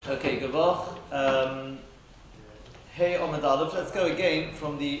Okay, Gavach. Hey Omid Aleph. Let's go again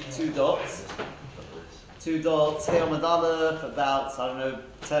from the two dots. Two dots. Hey Omid Aleph, about,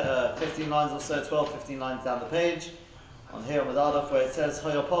 15 lines or so, 12, 15 lines down the page. On Hey Omid Aleph, where it says,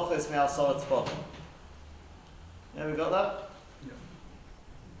 Hoyopochos me'asor tzpochim. Yeah, we got that? Yeah.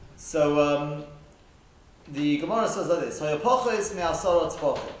 So, the Gemara says like this, Hoyopochos me'asor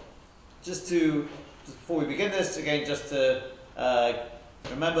tzpochim. Just before we begin this, again, just to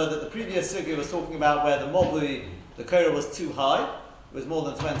remember that the previous sugya was talking about where the mobli, the korah was too high. It was more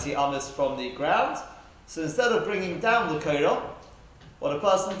than 20 amas from the ground. So instead of bringing down the korah, what a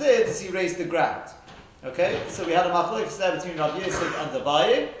person did is he raised the ground. Okay, so we had a machlokes there between Rav Yosef and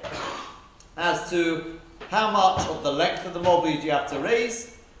Abaye as to how much of the length of the mobli do you have to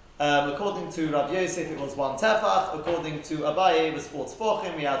raise. According to Rav Yosef, it was 1 tefach. According to Abaye, it was 4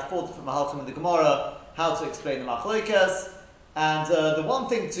 tefachim. We had 4 different mahalchim in the Gemara, how to explain the machlokes. And the one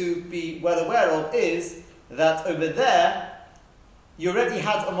thing to be well aware of is that over there, you already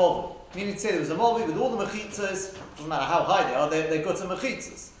had a mobli. Meaning to say there was a mobli with all the mechitzas, doesn't matter how high they are, they've got some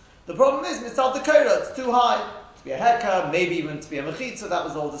mechitzas. The problem is, mitzad the korah, it's too high to be a heka, maybe even to be a mechitza. That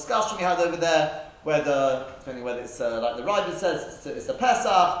was the whole discussion we had over there, depending whether it's like the Ravid says, it's a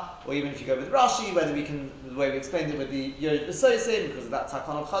Pesach, or even if you go with Rashi, whether we can, the way we explained it with the Yored B'Sosim, because of that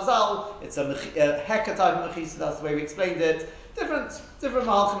Takon of Chazal, it's a heka type of mechitza, that's the way we explained it. Different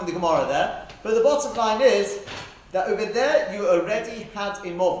mahalchim in the Gemara there. But the bottom line is that over there you already had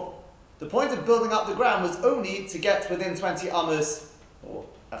a mov. The point of building up the ground was only to get within 20 amas, or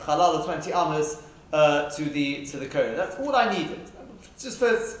a halal of 20 amas, to the korah. That's all I needed. Just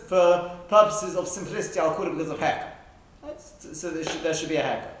for purposes of simplicity, I'll call it because of heka. Right? So there should be a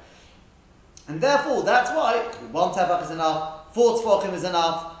heka. And therefore, that's why 1 tefach is enough, 4 tefachim is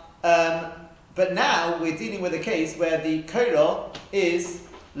enough. But now we're dealing with a case where the korah is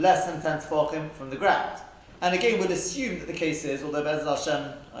less than 10 tefachim from the ground. And again, we'll assume that the case is, although Be'ez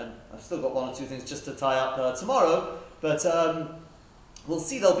Hashem, I've still got one or two things just to tie up tomorrow, but we'll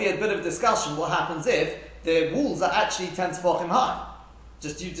see there'll be a bit of discussion what happens if the walls are actually 10 tefachim high.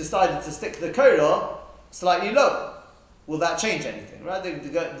 Just you decided to stick the korah slightly lower. Will that change anything? Right?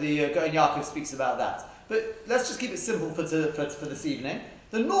 The Gaon Yaakov speaks about that. But let's just keep it simple for this evening.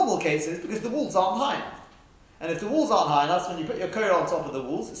 The normal case is because the walls aren't high enough. And if the walls aren't high enough, so when you put your korah on top of the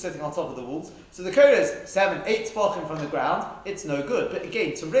walls, it's sitting on top of the walls, so the korah is 7, 8 tefachim from the ground, it's no good. But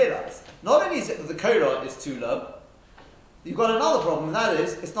again, to realise, not only is it that the korah is too low, you've got another problem, and that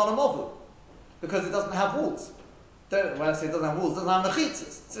is, it's not a movu, because it doesn't have walls. When I say it doesn't have walls, it doesn't have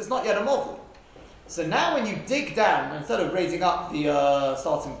mechitzas, so it's not yet a movu. So now when you dig down, instead of raising up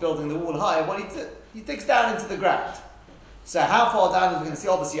starting building the wall higher, what he digs down into the ground. So how far down, as we're going to see,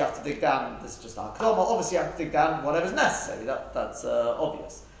 obviously you have to dig down, this is just our klama, obviously you have to dig down whatever's necessary, that's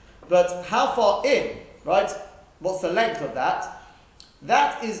obvious. But how far in, right, what's the length of that?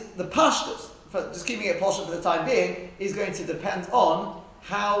 That is the pashtus, just keeping it pashtus for the time being, is going to depend on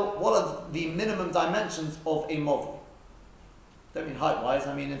what are the minimum dimensions of a model. Don't mean height-wise,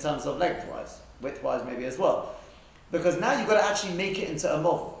 I mean in terms of length-wise, width-wise maybe as well. Because now you've got to actually make it into a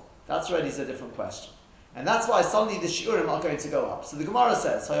model. That's already a different question. And that's why suddenly the shiurim are going to go up. So the Gemara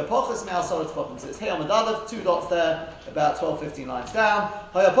says, Hayapochas me'asor tefachim. So it's Hey Amud Aleph, 2 dots there, about 12, 15 lines down.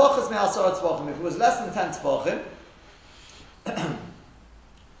 Hayapochas me'asor tefachim. If it was less than 10 tefachim,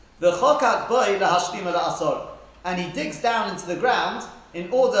 the chokak boi lahashlim la'asor. And he digs down into the ground in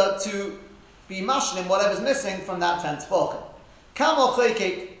order to be mashlim whatever's missing from that 10 tefachim. Kamo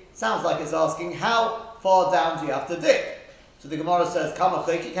chokek sounds like it's asking, how far down do you have to dig? So the Gemara says, Kamo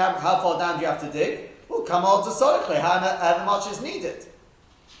chokek, how far down do you have to dig? Well, come on to Sorichle, however much is needed.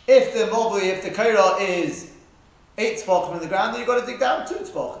 If the korah is 8 tefachim in the ground, then you've got to dig down 2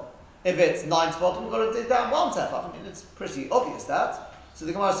 tefachim. If it's 9 tefachim, you've got to dig down 1 tefach. I mean, it's pretty obvious that. So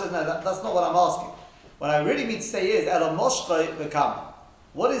the Gemara says, no, that's not what I'm asking. What I really mean to say is, Ela moshchei bekam.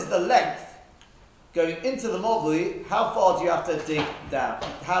 What is the length going into the mobli? How far do you have to dig down?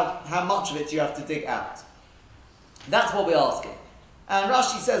 How much of it do you have to dig out? That's what we're asking. And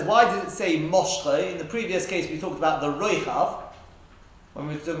Rashi says, why did it say moshche? In the previous case, we talked about the roichav, when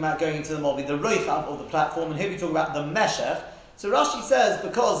we were talking about going into the mobli, the roichav, or the platform, and here we talk about the meshech. So Rashi says,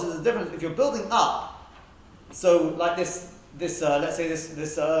 because there's a difference, if you're building up, so like this let's say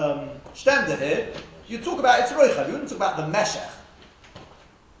this shtender here, you talk about its roichav, you wouldn't talk about the meshech,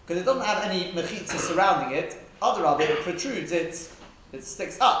 because it doesn't have any mechitza surrounding it, other of it protrudes, it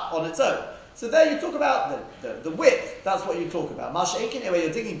sticks up on its own. So there you talk about the width, that's what you talk about. Masha'ekin, where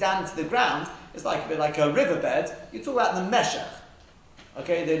you're digging down into the ground, it's like a bit like a riverbed, you talk about the meshech.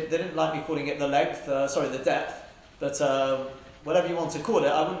 Okay, they didn't like me calling it the length, the depth, but whatever you want to call it,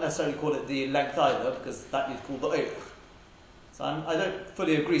 I wouldn't necessarily call it the length either, because that you'd call the oich. So I don't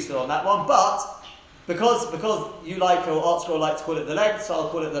fully agree still on that one, but because you like, or ArtScroll like to call it the length, so I'll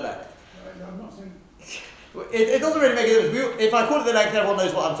call it the length. I'm not saying... It doesn't really make a difference. If I call it the length, everyone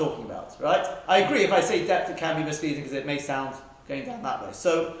knows what I'm talking about, right? I agree, if I say depth, it can be misleading because it may sound going down that way.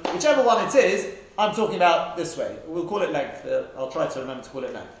 So, whichever one it is, I'm talking about this way. We'll call it length. I'll try to remember to call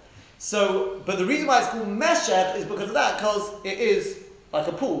it length. So, but the reason why it's called meshech is because of that, because it is like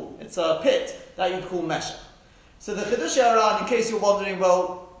a pool. It's a pit that you'd call meshech. So the Chidushei Haran, in case you're wondering,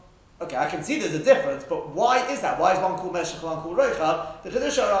 well, okay, I can see there's a difference, but why is that? Why is one called meshech and one called rochav? The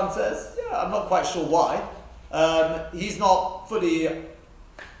Chidushei Haran says, yeah, I'm not quite sure why. He's not fully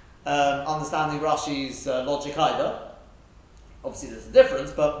understanding Rashi's logic either. Obviously there's a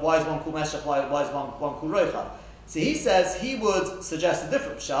difference, but why is one called meshech, why is one called rochav? So he says he would suggest a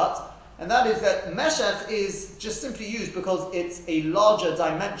different pshat, and that is that meshech is just simply used because it's a larger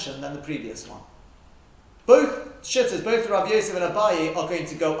dimension than the previous one. Both shittas, both Rav Yosef and Abaye, are going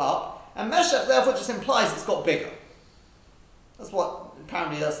to go up, and meshech therefore just implies it's got bigger.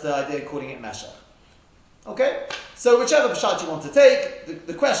 Apparently that's the idea of calling it meshech. Okay? So whichever pshat you want to take,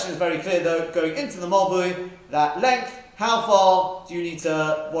 the question is very clear though, going into the mobui, that length, how far do you need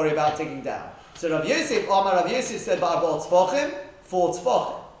to worry about digging down? So Rav Yosef said, Ba'arba'at Tfachim, 4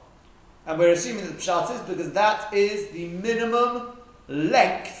 Tfachim. And we're assuming that the pshat is because that is the minimum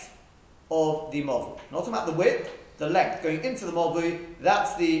length of the mavui. Not talking about the width, the length. Going into the mavui,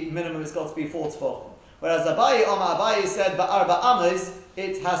 that's the minimum, it's got to be 4 Tfachim. Whereas Abaye said, Ba'arba Amos,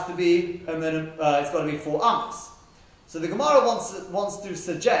 it has to be a minimum, it's got to be 4 Amos. So the Gemara wants to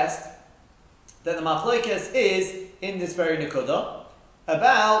suggest that the machlokes is in this very nekuda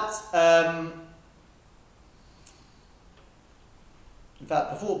about in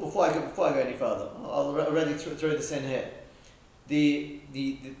fact, before I go any further, I'll already throw this in here.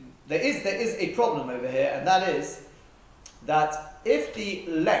 There is a problem over here, and that is that if the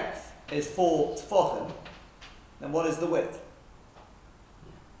length is 4 tefachim, then what is the width?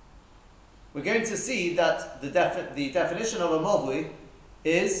 We're going to see that the definition of a mavui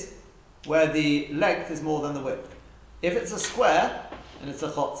is where the length is more than the width. If it's a square, then it's a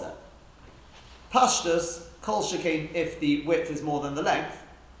chotzer. Pashtus, kol shekain, if the width is more than the length,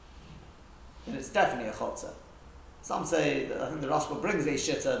 then it's definitely a chotzer. Some say, I think the Rashba brings a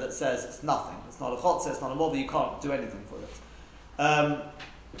shitta that says it's nothing. It's not a chotzer, it's not a mavui, you can't do anything for it.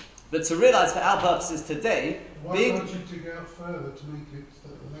 But to realise for our purposes today, why don't you dig out further to make it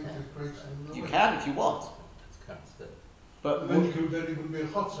that the length is greater than the width? You can if you want. But then it wouldn't be a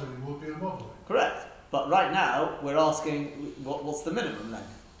chotzer anymore, it would be a mavui. Correct. But right now, we're asking, what's the minimum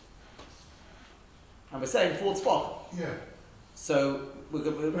length? And we're saying 4 tefachim. Yeah. So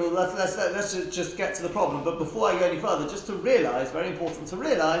let's just get to the problem. But before I go any further, just to realise, very important to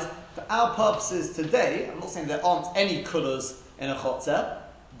realise, for our purposes today, I'm not saying there aren't any kulas in a chotzer,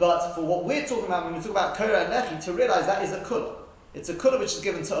 but for what we're talking about when we talk about Korah and Lechi, to realise that is a kula. It's a kula which is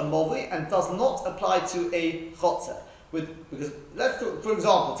given to a mavui and does not apply to a chotzer. Because let's talk, for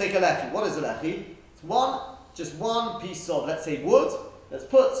example, take a lechi. What is a lechi? It's just one piece of, let's say, wood that's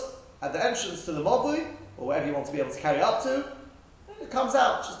put at the entrance to the mavui, or wherever you want to be able to carry up to, and it comes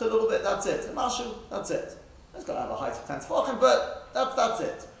out just a little bit, that's it. A mashu, that's it. It's got to have a height of 10 tefachim, but that's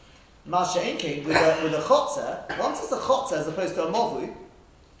it. Masha Inking, with a chotzer, once it's a chotzer as opposed to a mavui,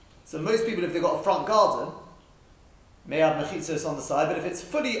 so most people, if they've got a front garden, may have mechitzos on the side, but if it's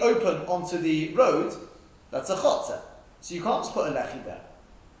fully open onto the road, that's a chotzer. So you can't just put a lechi there.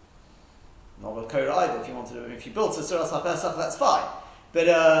 Not with Korah either, if you wanted to. If you built a Suras HaPesach, that's fine. But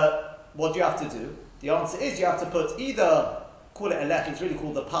what do you have to do? The answer is you have to put either, call it a lechi, it's really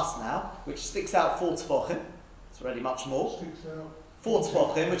called the pas now, which sticks out 4 tefachim. It's already much more. Sticks out 4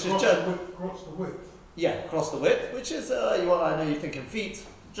 tefachim, which is just... Across the width. Yeah, across the width, which is, I know you're thinking feet,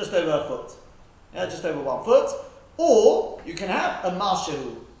 just over a foot. Yeah, just over 1 foot. Or you can have a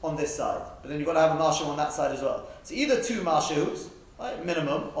marshahu on this side, but then you've got to have a marshahu on that side as well. So either 2 marshahus, right,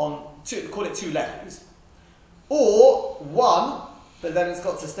 minimum, on two, call it 2 lechis, or 1, but then it's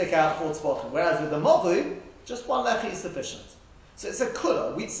got to stick out 4 tefachim. Whereas with the mavui, just 1 lechi is sufficient. So it's a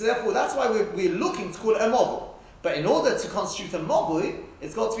kula. So therefore, that's why we're looking to call it a mavui. But in order to constitute a mavui,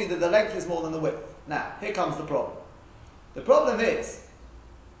 it's got to be that the length is more than the width. Now, here comes the problem. The problem is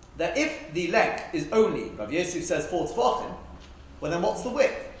that if the length is only, Rav Yosef says 4 tefachim, well then what's the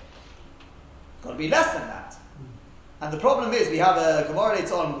width? It's got to be less than that. And the problem is we have a Gemara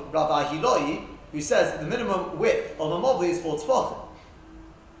later on, Rabbi Hiloi, who says that the minimum width of a mavui is 4 tefachim.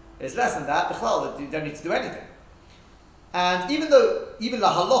 It's less than that, you don't need to do anything. And even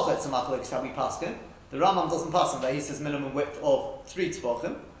la halacha it's a machlokes how we paskin, The Rambam doesn't pass on that. He says minimum width of 3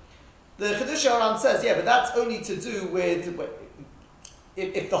 tefachim. The Chedush Aran says, yeah, but that's only to do with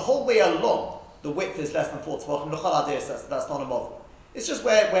if the whole way along the width is less than 4 tefachim. That's not a model. It's just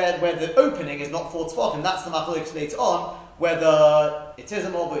where the opening is not 4 tefachim. That's the machlokes later on. Whether it is a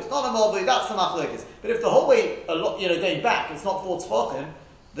model, it's not a model. That's the machlokes. But if the whole way going back, it's not 4 tefachim.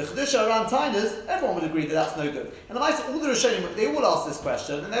 The Chedush Aran Tainas, everyone would agree that that's no good. And the Maisa, all the Rishonim, they all ask this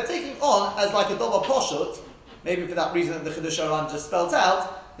question, and they're taking on as like a Dova Poshut, maybe for that reason that the Chedush Aran just spelt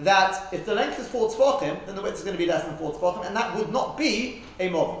out, that if the length is 4 tefachim, then the width is going to be less than 4 tefachim, and that would not be a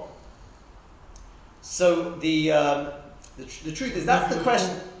model. So the truth is, that's the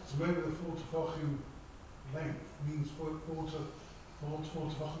question. So maybe the 4 tefachim length means 4 tefachim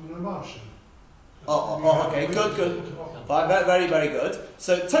in a marshal. Okay, good. Fine, very, very good.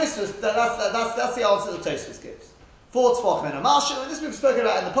 So Tosfos, that's the answer that Tosfos gives. 4 tefachim in a marshal, and this we've spoken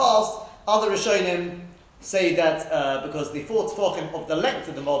about in the past. Other Rishonim say that because the 4 tefachim of the length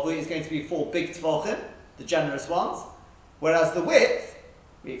of the mavui is going to be 4 big tefachim, the generous ones, whereas the width,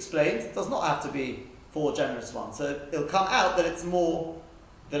 we explained, does not have to be 4 generous ones. So it'll come out that it's more.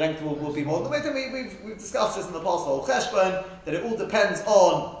 The length will be more than the width, and we've discussed this in the past, the whole cheshbon, that it all depends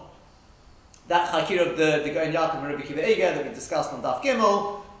on that chakir of the Gaon Yaakov and Rabbi Kiva Eger that we discussed on Daf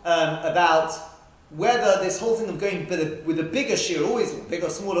Gimel, about whether this whole thing of going with a bigger shear, always bigger or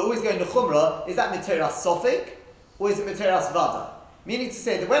smaller, always going to Chumrah, is that Miteras Sofik, or is it Miteras Vada? Meaning to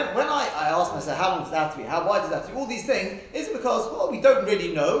say that when I ask myself, how long does that have to be, how wide does that have to be, all these things, is it because, well, we don't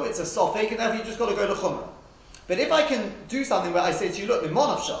really know, it's a Sofik, and therefore you just got to go to Chumrah. But if I can do something where I say to you, look,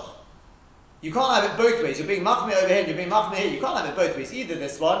 Mimon of Shach, you can't have it both ways. You're being machmir over here, you're being machmir here. You can't have it both ways, either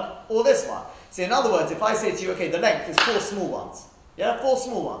this one or this one. So in other words, if I say to you, okay, the length is 4 small ones. Yeah, 4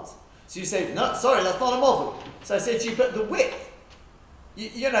 small ones. So you say, no, sorry, that's not a model. So I say to you, but the width,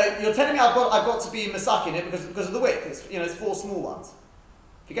 you're telling me I've got to be masak in it because of the width. It's 4 small ones.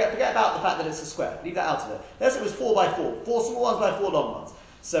 Forget about the fact that it's a square. Leave that out of it. Let's say it was 4 by 4. 4 small ones by 4 long ones.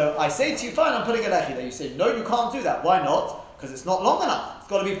 So I say to you, fine, I'm putting a lechi there. You say, no, you can't do that. Why not? Because it's not long enough. It's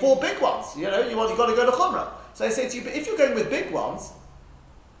got to be 4 big ones. You've got to go to Chumrah. So I say to you, but if you're going with big ones,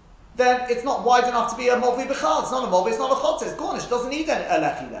 then it's not wide enough to be a Movli B'chal. It's not a Movli, it's not a Chotz. It's Gornish. It doesn't need a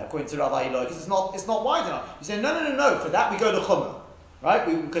lechi there, according to Rabbi Eloi, because it's not wide enough. You say, no. For that we go to Chumrah. Right?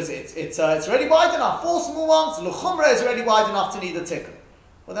 Because it's already wide enough. 4 small ones, L'chumrah is already wide enough to need a tikkun.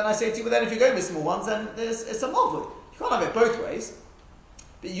 Well, then I say to you, then if you're going with small ones, then it's a Movli. You can't have it both ways.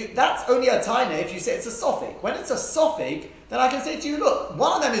 But that's only a taina if you say it's a sofik. When it's a sofik, then I can say to you, look,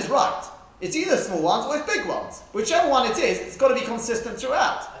 one of them is right. It's either small ones or it's big ones. Whichever one it is, it's got to be consistent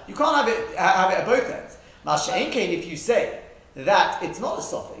throughout. You can't have it at both ends. Masha'en kain, if you say that it's not a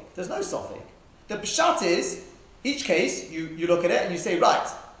sofik, there's no sofik. The pshat is, each case, you look at it and you say, right,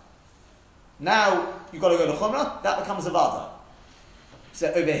 now you've got to go to Chumrah, that becomes a vada.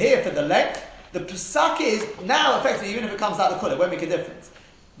 So over here for the length, the psak is, now effectively, even if it comes out the kula, it won't make a difference.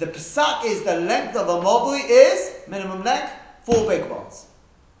 The psak is the length of a mobui is, minimum length, 4 big ones.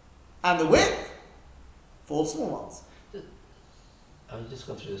 And the width, 4 small ones. I've just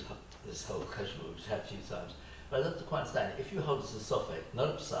gone through this whole question which we've had a few times. But I'd love to quite understand, if you hold this as a sofek, not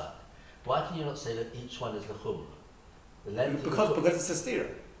a psak, why can you not say that each one is the chumrah? The length because it's a stira.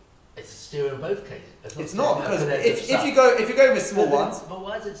 It's a steer in both cases. It's not, because if you go with small ones. But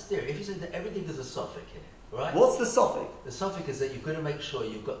why is it steer? If you say that everything is a sofek in it, right? What's the sofik? The sofik is that you've got to make sure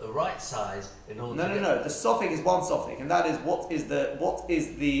you've got the right size in order to No. The sofik is one sofik, and that is what is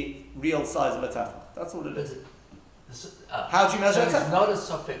the real size of a tefach. That's all it is. How do you measure so a tefach? It's not a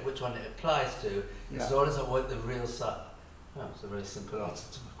sofik which one it applies to. It's No. not as what the real size. Oh, it's a very simple answer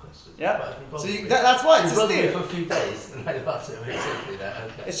to my question. Yeah. So that's why it's a steer. For a few days, and I answer it very simply. That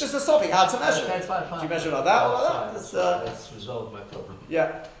okay. It's just a sofik. How to measure it? Fine. Do you measure it like that or like that? Let's resolve my problem. Yeah.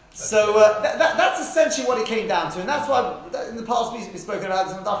 Okay. So that's essentially what it came down to, and that's why in the past we've spoken about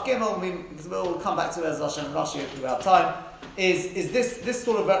this on Daf Gimel, because we'll come back to it as Hashem and Rashi if we have time. Is this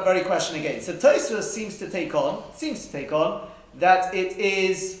sort of very question again? So Tosfos seems to take on that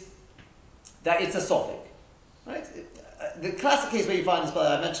it's a sofik, right? The classic case where you find this,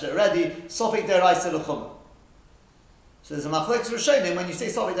 but I mentioned it already, sofik deraisa l'chumrah. So there's a machlokes rishonim when you say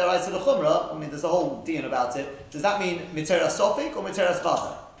sofik deraisa l'chumrah. I mean, there's a whole deal about it. Does that mean miteras sofik or miteras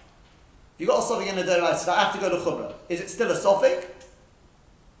vada? If you've got a sofik and a deraisa, so I have to go to chumrah. Is it still a sofik,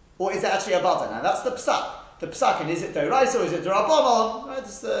 or is it actually a vada? Now that's the psak. The psak, and is it deraisa or is it derabanan? Right?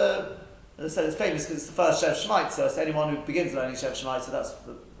 As I said, it's famous because it's the first Shev Shemaitzer. So it's anyone who begins learning Shev Shemaitzer. So that's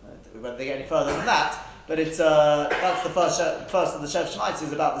whether they get any further than that. But it's that's the first of the Shev Shemaitzer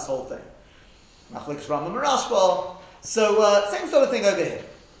is about this whole thing. Machlokes Rambam and Rashba. So same sort of thing over here.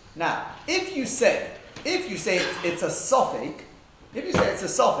 Now, if you say if you say it's a suffix,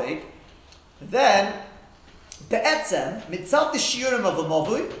 then be'etzem, mitzat the shiurim of a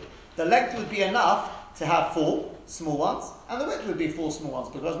movui, the length would be enough to have 4 small ones, and the width would be 4 small ones,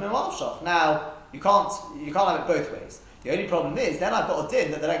 because memavshach. Now, you can't have it both ways. The only problem is, then I've got a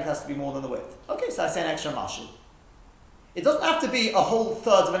din that the length has to be more than the width. Okay, so I say an extra mashal. It doesn't have to be a whole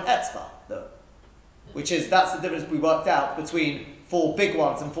third of an etzbah, though. That's the difference we worked out between 4 big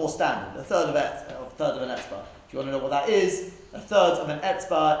ones and 4 standard. A third of an etzbah. If you want to know what that is, a third of an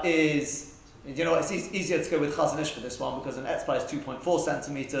etzbah is, you know what, it's easier to go with Chazon Ish for this one, because an etzbah is 2.4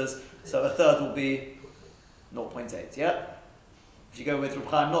 centimeters, so a third will be 0.8, yeah? If you go with Reb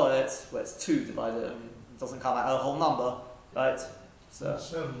Chaim Noetz, where it's 2 divided, it doesn't come out a whole number, right? So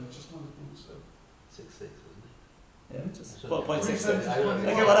 7, just under 0.7. 6.6, isn't yeah, just So 0.66. 3/7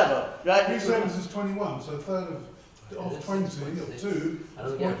 Okay, whatever, right? 3 sevens is 21, so a third of 20 of 2 I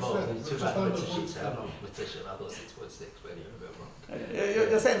don't get involved. 0.7, It's so too just bad under repetition. I'm 0.7. not repetition. I thought 6.6, but anyway, I'm wrong.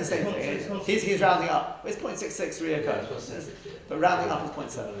 You're saying the same It's thing. not- He's rounding up. It's 0.66 Yeah, Riyakon. it's got 6, yeah. But rounding up is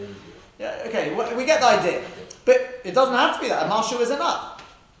It's 0.7. not easy. Yeah, okay, we get the idea. But it doesn't have to be that. A marshu is enough.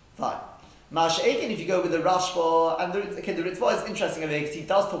 Fine. Marsha Aiken, if you go with the Rashba, and the Ritva is interesting over here because he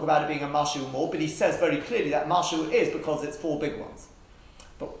does talk about it being a marshu more, but he says very clearly that marshu is because it's 4 big ones.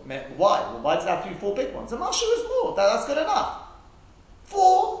 But why? Well, why does it have to be 4 big ones? A marshu is more. That's good enough.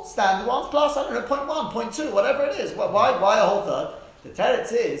 4 standard ones plus, I don't know, 0.1, 0.2, whatever it is. Why a whole third? The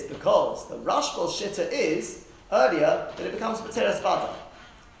teretz is because the Rashba's shitta is earlier that it becomes B'teres Bada.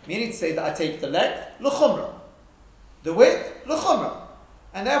 Meaning to say that I take the length, l'chumra. The width, l'chumra.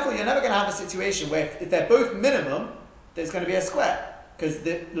 And therefore you're never going to have a situation where if they're both minimum, there's going to be a square. Because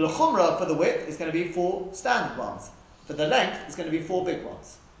the l'chumra for the width is going to be 4 standard ones. For the length, it's going to be 4 big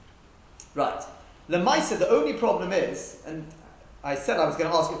ones. Right. L'maisa, the only problem is, and I said I was going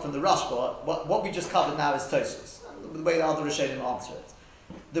to ask it from the Rashba, what we just covered now is Tosfos. The way the other Rishonim answer it.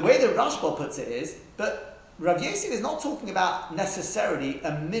 The way the Rashba puts it is, but Rav Yosef is not talking about necessarily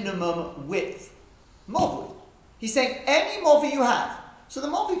a minimum width movi. He's saying any movi you have. So the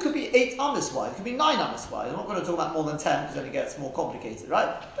movi could be 8 amas wide, it could be 9 amas wide. I'm not going to talk about more than 10 because then it gets more complicated,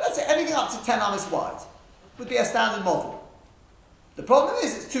 right? But let's say anything up to 10 amas wide would be a standard movi. The problem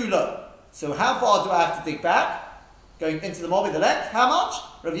is it's too low. So how far do I have to dig back? Going into the mobi, the length, how much?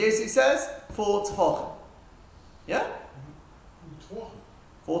 Rav Yosef says 4 tefachim. Yeah?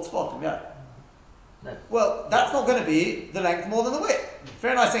 4 tefachim, yeah. No. Well, that's not going to be the length more than the width.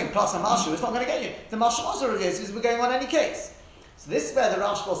 Fair enough, saying plus a mashu, it's not going to get you. The mashu also Rav Yosef is we're going on any case. So this is where the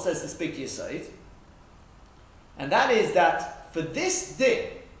Rashba says this big yesod, and that is that for this din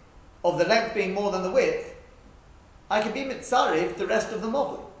of the length being more than the width, I can be mitzarev the rest of the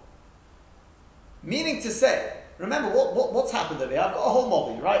mobi. Meaning to say, remember what's happened over here? I've got a whole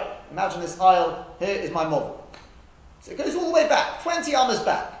mobi, right? Imagine this aisle, here is my mobi. So it goes all the way back, 20 amas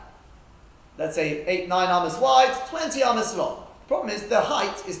back. Let's say 8, 9 amas wide, 20 amas long. Problem is, the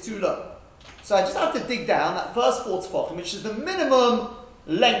height is too low. So I just have to dig down that first 4 tefachim, which is the minimum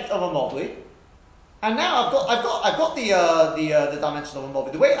length of a mobi. And now I've got the dimension of a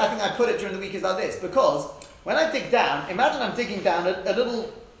mobi. The way I think I put it during the week is like this, because when I dig down, imagine I'm digging down a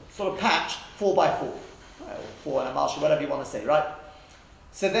little sort of patch 4 by 4, or 4 and a marshal, whatever you want to say, right?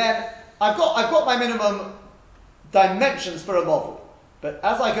 So then I've got my minimum dimensions for a mobi, but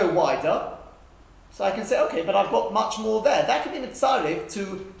as I go wider, so I can say, okay, but I've got much more there. That can be mitzarev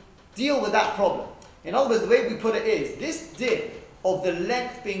to deal with that problem. In other words, the way we put it is, this din of the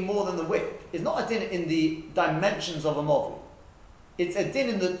length being more than the width is not a din in the dimensions of a movi. It's a din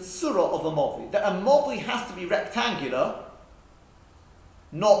in the tzura of a movi. That a movi has to be rectangular,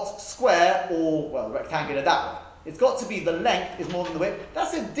 not square or, well, rectangular that way. It's got to be the length is more than the width.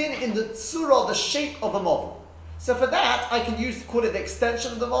 That's a din in the tzura, the shape of a movi. So for that, I can call it the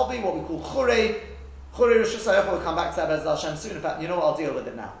extension of the movi, what we call churei. Churei Rosh Hashanah, we'll come back to that Bez Hashem soon. In fact, you know what, I'll deal with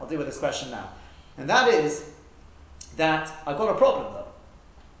it now. I'll deal with this question now. And that is that I've got a problem though.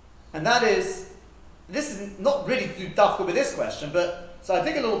 And that is, this is not really to do dafka with this question, but, so I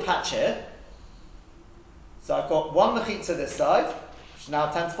dig a little patch here. So I've got one mechitza this side, which is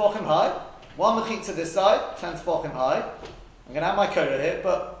now 10 tefachim high. One mechitza this side, 10 tefachim high. I'm going to have my coda here,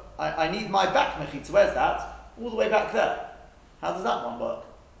 but I need my back mechitza. Where's that? All the way back there. How does that one work?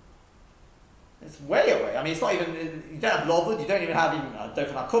 It's way away. I mean, it's not even, you don't have lovud, you don't even have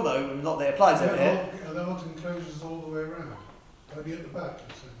dofen akumo, not that it applies over here. There aren't enclosures all the way around. Only at the back,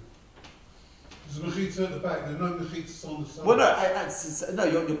 you're saying. There's a mechitza at the back, there are no mechitzas on the side. Well, no,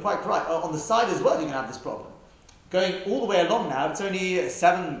 you're quite right. On the side as well, you're going to have this problem. Going all the way along now, it's only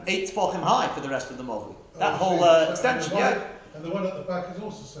 7, 8 tefachim high for the rest of the movi. That whole extension, yeah. and the one at the back is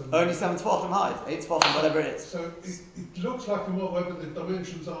also 7. Only 7 tefachim high, 8 tefachim, whatever it is. So it looks like a mobile, but the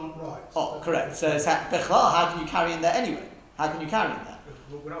dimensions aren't right. Oh, correct. So it's how can you carry in there anyway? How can you carry in there?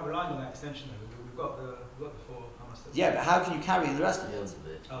 We're not relying on that extension though. We've got the 4 Hamas. Yeah, but how can you carry in the rest of it?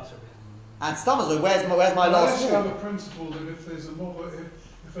 Oh, sorry. And Stamazoi, where's my Well, last unless you wall? have a principle that if there's a mobile,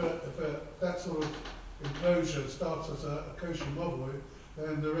 if that sort of enclosure starts as a kosher mobile,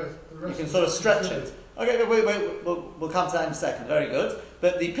 then the rest You can sort of stretch it. Okay, but we'll come to that in a second. Very good.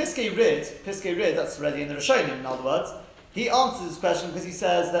 But the Piskei Rid, that's already in the Rishonim, in other words, he answers this question because he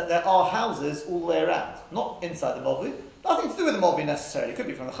says that there are houses all the way around, not inside the Movli. Nothing to do with the Movli necessarily. It could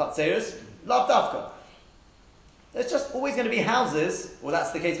be from the Chatzeris, Lav Dafka. There's just always going to be houses, well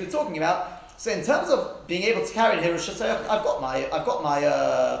that's the case we're talking about. So in terms of being able to carry in here Rosh Hashanah, I've got my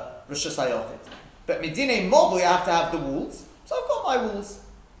Rosh Hashanah. But Medine Movli, I have to have the walls, so I've got my walls.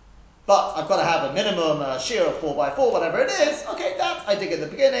 But I've got to have a minimum shear of 4x4, whatever it is. Okay, that I dig at the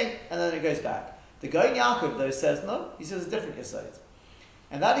beginning, and then it goes back. The Gaon Yaakov, though, says no. He says a different yesod.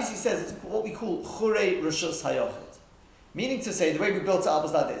 And that is, he says, it's what we call Chure Rishus Hayochid. Meaning to say, the way we built it up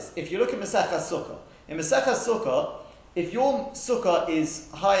was like this. If you look at Masechah Sukkah, in Masechah Sukkah, if your Sukkah is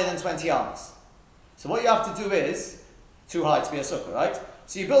higher than 20 amos, so what you have to do is, too high to be a Sukkah, right?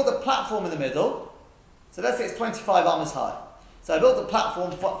 So you build a platform in the middle, so let's say it's 25 amos high. So I built a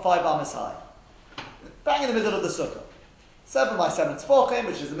platform 5 amos high. Bang in the middle of the Sukkah. 7 by 7 tefachim,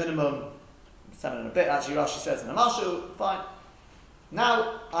 which is the minimum, 7 and a bit, actually Rashi says in the Mashu, fine.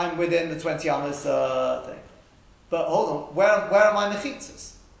 Now I'm within the 20 amos thing. But hold on, where are my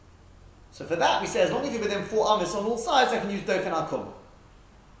mechitzas? So for that we say as long as you're within 4 amos on all sides, I can use dofen akum.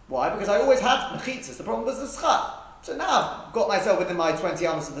 Why? Because I always had mechitzas. The problem was the schach. So now I've got myself within my 20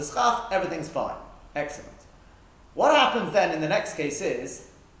 amos of the schach, everything's fine. Excellent. What happens then in the next case is,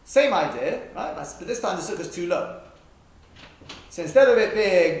 same idea, right? But this time the sukkah is too low. So instead of it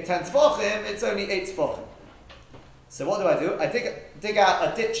being 10 tefachim, it's only 8 tefachim. So what do? I dig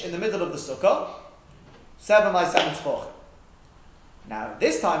out a ditch in the middle of the sukkah, 7 by 7 tefachim. Now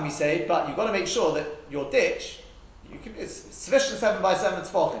this time we say, but you've got to make sure that your ditch, it's sufficient 7 by 7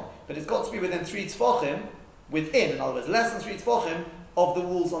 tefachim, but it's got to be within 3 tefachim, in other words, less than 3 tefachim of the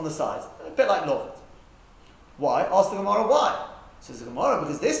walls on the sides. A bit like Lovit. Why? Ask the Gemara why. Says the Gemara,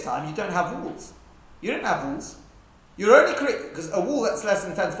 because this time you don't have walls. You don't have walls. You're only because a wall that's less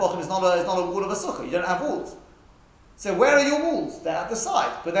than 10 tefachim is not a wall of a sukkah. You don't have walls. So where are your walls? They're at the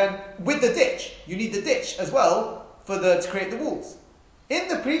side. But then with the ditch, you need the ditch as well to create the walls. In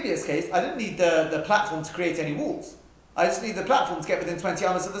the previous case, I didn't need the platform to create any walls. I just need the platform to get within 20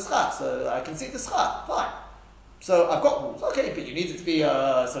 amos of the schach, so I can see the schach. Fine. So I've got walls. Okay, but you need it to be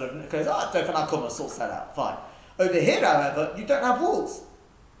sort of because Dofen Akuma sorts that out. Fine. Over here, however, you don't have walls.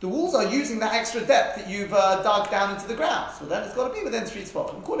 The walls are using that extra depth that you've dug down into the ground. So then it's got to be within 3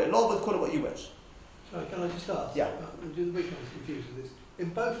 tefachim. Call it love, call it what you wish. Sorry, can I just ask? Yeah. The reason I was confused with this. In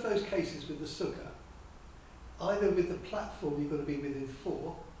both those cases with the sukkah, either with the platform you've got to be within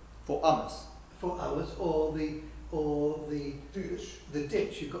 4 amos, or the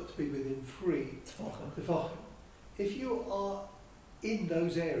ditch you've got to be within 3 tefachim. If you are in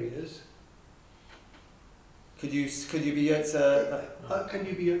those areas, could you be can you be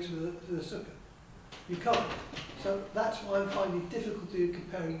yoked to the sukkah? You can't. So that's why I'm finding difficulty in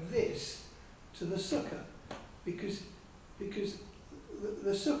comparing this to the sukkah, because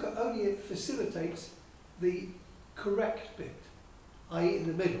the sukkah only facilitates the correct bit, i.e. in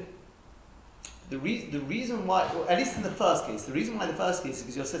the middle. The reason why, or at least in the first case, the reason why the first case is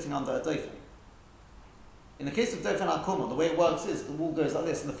because you're sitting under a dofen. In the case of Dofen Akuma, the way it works is the wall goes like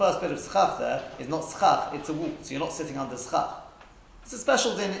this, and the first bit of schach there is not schach, it's a wall, so you're not sitting under schach. It's a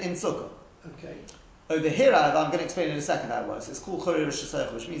special din in Sukkah. Okay. Over here, however, I'm going to explain in a second how it works. It's called Chorei Rosh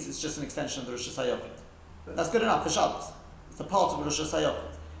Hashanah, which means it's just an extension of the Rosh Hashanah. That's good enough for Shabbos. It's a part of the Rosh Hashanah.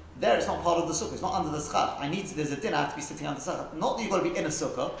 There, it's not part of the sukkah. It's not under the schach. There's a din. I have to be sitting under the schach. Not that you've got to be in a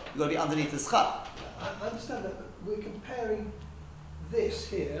sukkah. You've got to be underneath the schach. I understand that, but we're comparing this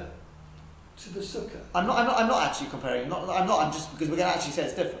here to the sukkah. I'm not actually comparing. I'm just because we're going to actually say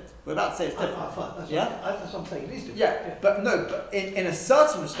it's different. We're about to say it's different. Fine. That's what I'm saying. It is different. Yeah. But in a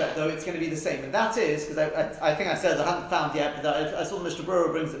certain respect, though, it's going to be the same, and that is because I think I said I haven't found yet, but I saw the Mishnah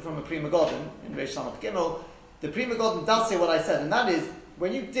Berurah brings it from a Prima Godin in Reish Samach Gimel. The Prima Godin does say what I said, and that is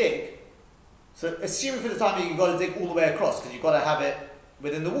when you dig. So assuming for the time you've got to dig all the way across because you've got to have it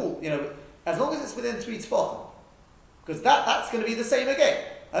within the wall. As long as it's within 3 tefachim, because that's going to be the same again.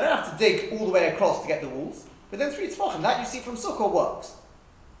 I don't have to dig all the way across to get the walls. Within 3 tefachim, that you see from Sukkah works.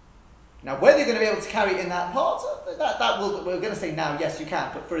 Now, whether you're going to be able to carry it in that part, we're going to say now, yes, you can,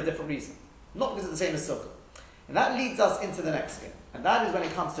 but for a different reason. Not because it's the same as Sukkah. And that leads us into the next thing. And that is when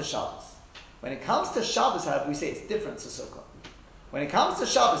it comes to Shabbos. When it comes to Shabbos, however, we say it's different to Sukkah. When it comes to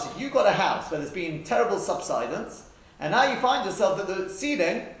Shabbos, if you've got a house where there's been terrible subsidence, and now you find yourself that the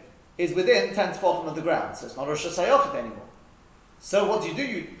ceiling is within 10 tefachim of the ground, so it's not Rosh Hashanah anymore. So what do?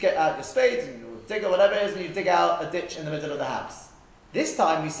 You get out your spade, and you dig or whatever it is, and you dig out a ditch in the middle of the house. This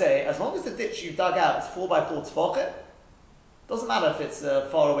time we say, as long as the ditch you dug out is 4 by 4 tefachim, doesn't matter if it's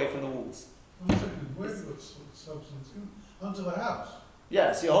far away from the walls. One second, where have you got substance? Under the house?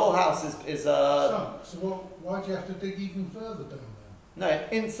 Yeah, so your whole house is Sunk. So why do you have to dig even further down there? no,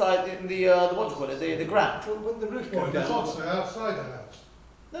 inside in the what do you call it, the ground. When the roof Well, goes the down, chotzer outside the house.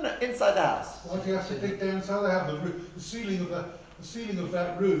 No, inside the house. Why do you have to dig down inside the house? The ceiling of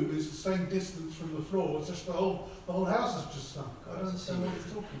that room is the same distance from the floor. It's just the whole house is just sunk. I don't understand what you're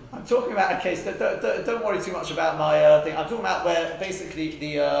talking about. I'm talking about a case that don't worry too much about my thing. I'm talking about where basically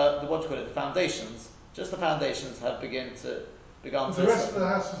the what do you call it, the foundations, just the foundations have begun But to. the rest of the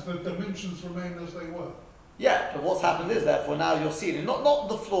house, the dimensions remain as they were. Yeah, but what's happened is therefore now you're ceiling, not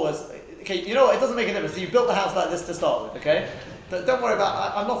the floors. Okay, you know what? It doesn't make a difference. So you built the house like this to start with. Okay, don't worry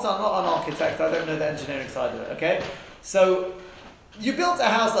about. I'm not an architect. I don't know the engineering side of it. Okay, so. You built a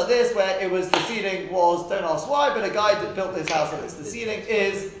house like this where it was, the ceiling was, don't ask why, but a guy that built this house like this. The ceiling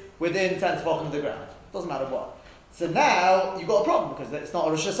is within 10 tefachim of the ground. Doesn't matter what. So now you've got a problem because it's not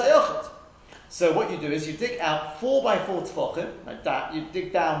a Rosh Hashanah. So what you do is you dig out 4 by 4 tefachim, like that. You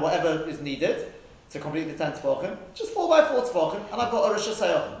dig down whatever is needed to complete the 10 tefachim. Just 4 by 4 tefachim, and I've got a Rosh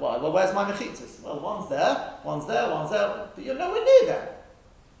Hashanah. Why? Well, where's my mechitzas? Well, one's there, but you're nowhere near there.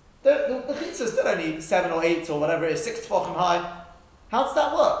 The mechitzas still only 7 or 8 or whatever it is, 6 tefachim high. How does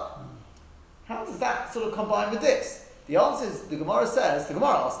that work? How does that sort of combine with this? The answer is, the Gemara asks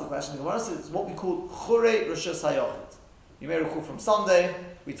the question, the Gemara says it's what we call Churei Rosh Hashanah. You may recall from Sunday,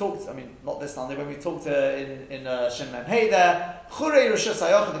 we talked, not this Sunday, when we talked in Shem Mem Hey there, Churei Rosh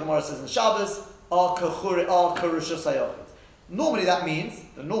Hashanah, the Gemara says in Shabbos, are ka Rosh Hashanah. Normally that means,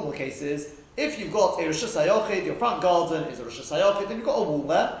 the normal case is, if you've got a Rosh Hashanah, your front garden is a Rosh Hashanah, then you've got a wall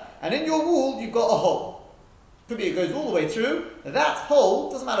there, and in your wall you've got a hole. Could be it goes all the way through. That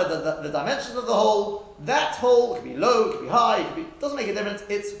hole, doesn't matter the dimensions of the hole, that hole could be low, it could be high, doesn't make a difference,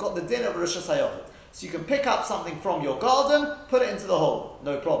 it's got the din of Rosh Hashanah. So you can pick up something from your garden, put it into the hole,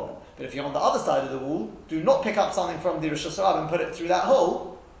 no problem. But if you're on the other side of the wall, do not pick up something from the Rosh Hashanah and put it through that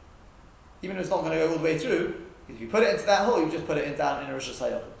hole, even if it's not going to go all the way through. If you put it into that hole, you just put it down in a Rosh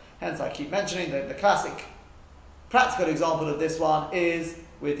Hashanah. Hence I keep mentioning the classic, practical example of this one is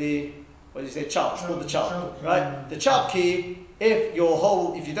with the what do you say, chub? It's called the chub, right? The chub key, if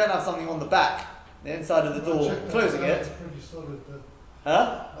you don't have something on the back, the inside of the door, closing it. It's pretty solid.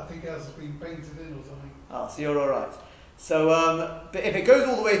 Huh? I think ours has been painted in or something. Oh, so you're alright. So, but if it goes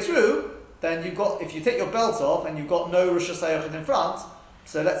all the way through, then if you take your belt off and you've got no Rosh Hashanah in front,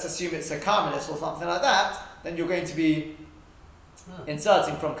 so let's assume it's a Carmelis or something like that, then you're going to be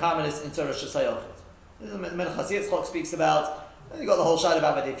inserting from Carmelis into Rosh Hashanah. This is what Minchas Yitzchok speaks about. You've got the whole shayla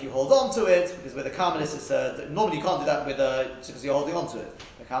about whether if you hold on to it, because with a Carmelis it's normally you can't do that with because you're holding on to it.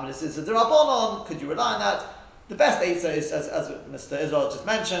 The Carmelis is a D'Rabbanan, could you rely on that? The best Eitzah is, as Mr. Israel just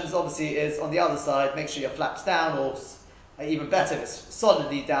mentions, obviously is on the other side, make sure your flap's down, or even better, if it's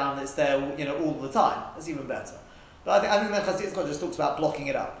solidly down, it's there all the time. That's even better. But I think Minchas Yitzchok just talks about blocking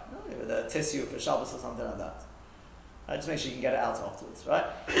it up, with a tissue for Shabbos or something like that. Just make sure you can get it out afterwards, right?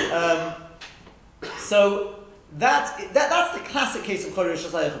 So that's the classic case of Chorei Rosh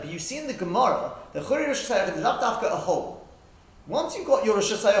Hashanah. But you see in the Gemara, the Chorei Rosh Hashanah is not dafka a hole. Once you've got your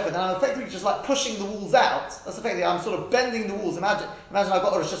Rosh Hashanah, then I'm effectively just like pushing the walls out. That's effectively, I'm sort of bending the walls. Imagine I've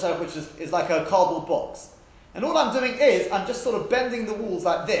got a Rosh Hashanah which is like a cardboard box. And all I'm doing is, I'm just sort of bending the walls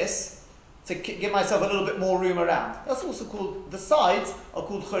like this to give myself a little bit more room around. That's also called, the sides are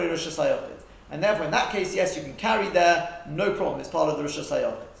called Chorei Rosh Hashanah. And therefore in that case, yes, you can carry there, no problem, it's part of the Rosh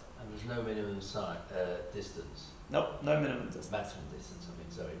Hashanah. And there's no minimum distance. Nope, no minimum distance. Maximum distance,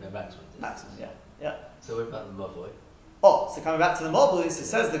 no maximum distance. Maximum, yeah. So what about the Mavoi? Oh, so coming back to the Mavoi, it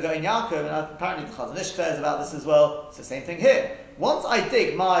says the Gaon Yaakov, and apparently the Chazon Ish cares about this as well. It's the same thing here. Once I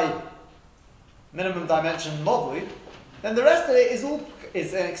dig my minimum dimension Mavoi, then the rest of it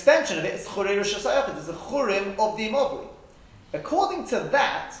is an extension of it. It's Chorei Rosh Hashanah. It's a Churim of the Mavoi. According to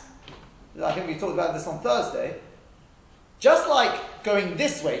that, I think we talked about this on Thursday. Just like going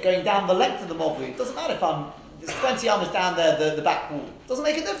this way, going down the length of the Mavoi, it doesn't matter if there's 20 amas down there, the back wall. It doesn't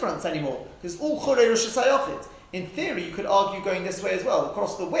make a difference anymore, because it's all Chorei Rosh Hashanah. In theory, you could argue going this way as well,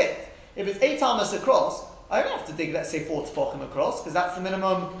 across the width. If it's 8 amas across, I don't have to dig, let's say, 4 tefachim across, because that's the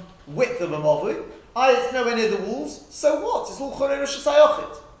minimum width of a Mavoi. It's nowhere near the walls, so what? It's all Chorei Rosh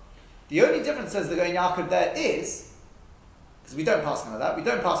Hashanah. The only difference, says the Goin Yaakov, there is, because we don't pass him like that, we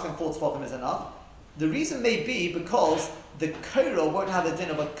don't pass him 4 tefachim is enough. The reason may be because the Korah won't have the din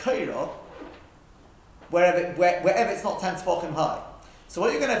of a Korah wherever it's not 10 tefachim high. So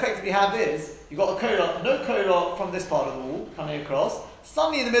what you're going to effectively have is, you've got a Korah, no Korah from this part of the wall coming across,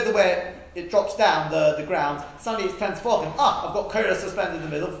 suddenly in the middle where it drops down the ground, suddenly it's 10 tefachim. I've got Korah suspended in the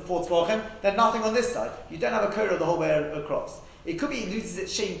middle for 4 tefachim, then nothing on this side. You don't have a Korah the whole way across. It could be it loses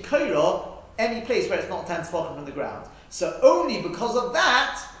its Shein Korah any place where it's not 10 tefachim from the ground. So only because of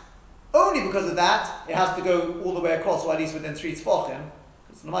that, it has to go all the way across, or at least within 3 tefachim.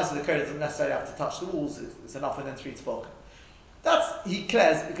 Because the mice of the Korah doesn't necessarily have to touch the walls, it's enough within 3 tefachim. That's, he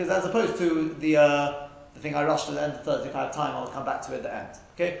clears, because as opposed to the thing I rushed at the end of Thursday, if I have time I'll come back to it at the end.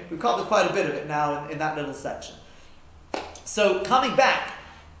 Okay? We've covered quite a bit of it now in that little section. So coming back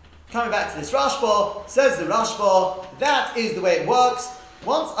to this Rashba, says the Rashba, that is the way it works.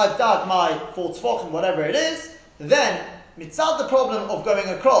 Once I've dug my 4 tefachim, whatever it is, then mitzad the problem of going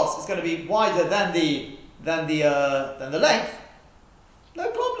across is going to be wider than the length.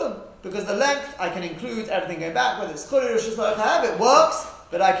 No problem, because the length I can include everything going back, whether it's chori or shesloch, however it works,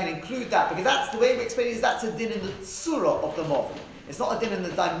 but I can include that because that's the way we explain it, is that's a din in the tzura of the movi. It's not a din in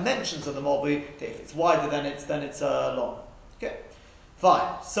the dimensions of the movi. If it's wider, then it's long. Okay,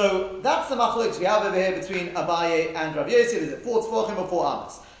 fine. So that's the machlokes we have over here between Abaye and Rav Yosef. Is it 4 tefachim or 4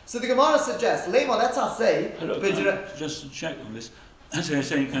 amos? So the Gemara suggests, Lema, let us say, just to check on this. So you're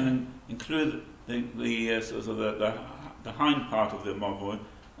saying you can include the sort of the hind part of the mavoi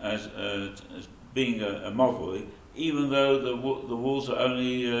as being a mavoi, even though the walls are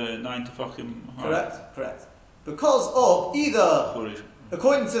only 9 tefachim high. Correct. Because of either,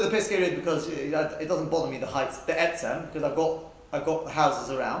 according to the Piskei Rid, because it doesn't bother me the heights, the etzem, because I've got the houses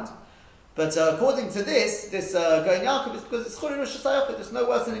around. But according to this Goin Yaakov, it's because it's chori rosh hashanah. It's no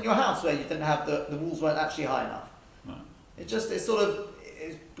worse than in your house where you didn't have the walls weren't actually high enough. Right. It's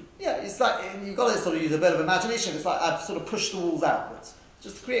like you've got to sort of use a bit of imagination. It's like I've sort of pushed the walls outwards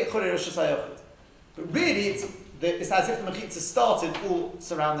just to create chori rosh hashanah. But really, it's as if the mechitzah started all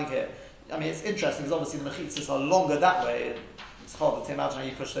surrounding here. I mean, it's interesting because obviously the mechitzahs are longer that way. It's harder to imagine how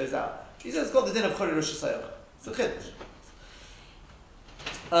you push those out. He says it's got the din of chori rosh hashanah. It's a chiddush.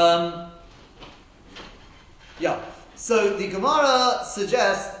 So the Gemara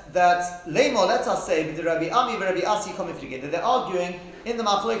suggests that Lema, let us say, with the Rabbi Ami and Rabbi Asi coming together, they're arguing in the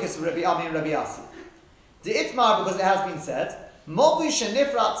machlokes of Rabbi Ami and Rabbi Asi. The Itmar, because it has been said, Movi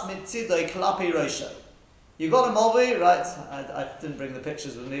shenifrat mitzidoi klapi rosho. You got a movi, right? I didn't bring the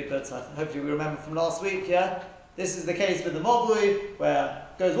pictures with me, but hopefully we remember from last week, yeah? This is the case with the movi, where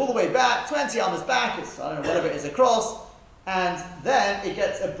it goes all the way back, 20 amas back, it's, I don't know, whatever it is across, and then it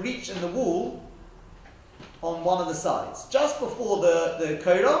gets a breach in the wall on one of the sides, just before the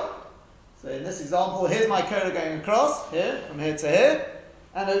Korah. So in this example, here's my Korah going across, here, from here to here,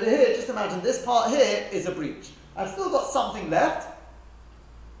 and over here, just imagine this part here is a breach. I've still got something left,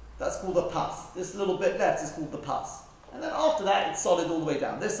 that's called a pas. This little bit left is called the pas. And then after that, it's solid all the way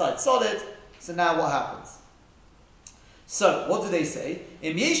down. This side's solid, so now what happens? So, what do they say?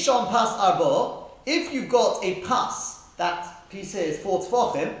 Im yeshon pas arba, if you've got a pas, that piece here is 4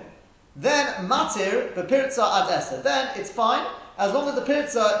 tefachim, then matir b'pirtza ad eser. Then it's fine, as long as the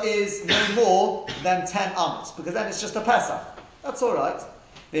pirtza is no more than 10 amos, because then it's just a pesach. That's alright.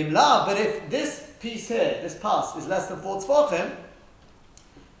 But if this piece here, this pas, is less than 4 tefachim,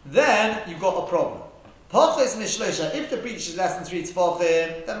 then you've got a problem. Pachos mishlosha, if the breach is less than 3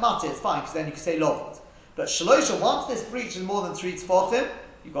 tefachim, then matir, it's fine, because then you can say loved. But shlosha, once this breach is more than 3 tefachim,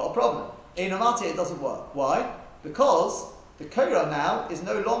 you've got a problem. Eino matir, it doesn't work. Why? Because the Korah now is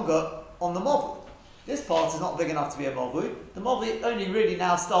no longer on the movu. This part is not big enough to be a movu. The movu only really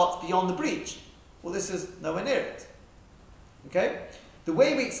now starts beyond the breach. Well, this is nowhere near it. Okay? The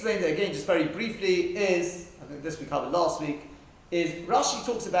way we explained it, again, just very briefly, is, I think this we covered last week, is Rashi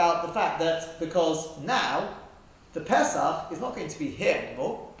talks about the fact that because now the Pesach is not going to be here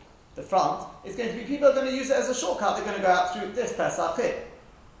anymore, the front, it's going to be, people are going to use it as a shortcut, they're going to go out through this Pesach here.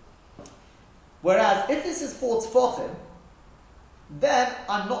 Whereas if this is 4 tefachim, then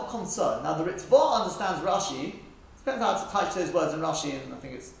I'm not concerned. Now the Ritva understands Rashi, depends how to type those words in Rashi, and I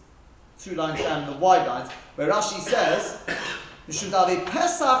think it's 2 lines down in the wide lines, where Rashi says,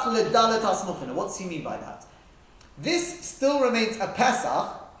 Pesach ledalet hasmuchina. What's he mean by that? This still remains a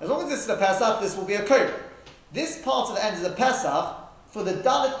Pesach. As long as this is a Pesach, this will be a Korah. This part of the end is a Pesach for the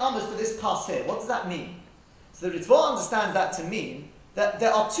Dalet Amos for this pass here. What does that mean? So the Ritva understands that to mean that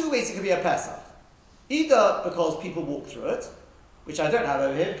there are 2 ways it can be a Pesach. Either because people walk through it, which I don't have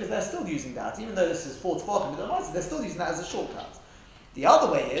over here because they're still using that, even though this is 4 tefachim, they're still using that as a shortcut. The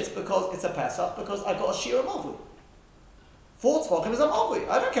other way is because it's a Pesach, because I've got a Shira Mavui. 4 Tzvachim is a Mavui.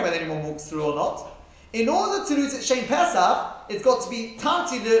 I don't care whether anyone walks through or not. In order to lose its Shem Pesach, it's got to be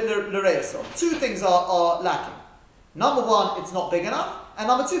Tanti L'Reisol. 2 things are lacking. Number 1, it's not big enough, and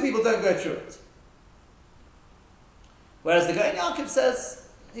number 2, people don't go through it. Whereas the Gaon Yaakov says,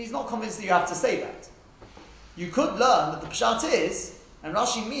 he's not convinced that you have to say that. You could learn that the Pshat is, and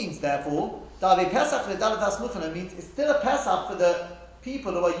Rashi means, therefore, Davi Pesach L'Dalatas Muchana means it's still a Pesach for the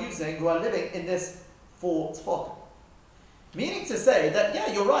people who are living in this 4 Tzvachim. Meaning to say that,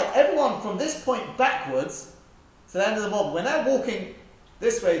 yeah, you're right, everyone from this point backwards to the end of the Mavui, when they're walking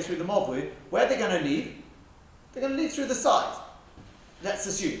this way through the Mavui, where are they going to leave? They're going to leave through the side. Let's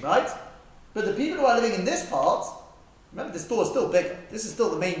assume, right? But the people who are living in this part, remember this door is still bigger. This is still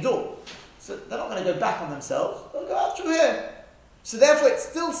the main door. So they're not going to go back on themselves. They'll go out through here. So therefore it's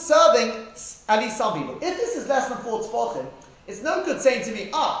still serving at least some people. If this is less than 4 Tzvachim, it's no good saying to me,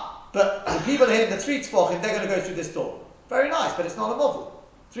 but the people here in the 3 Tzvachim, they're going to go through this door. Very nice, but it's not a Mavui.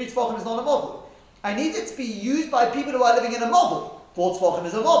 3 Tzvachim is not a Mavui. I need it to be used by people who are living in a Mavui. 4 Tzvachim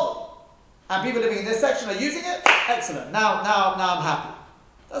is a Mavui. And people living in this section are using it. Excellent. Now I'm happy.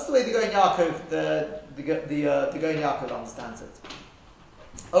 That's the way the Gaon Yaakov, the Gaon Yaakov understands it.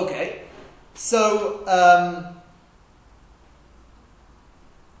 Okay, so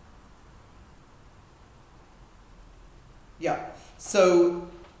so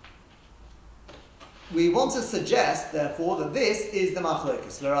we want to suggest, therefore, that this is the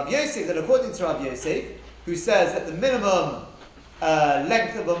machlokes. Rav Yosef, that according to Rav Yosef, who says that the minimum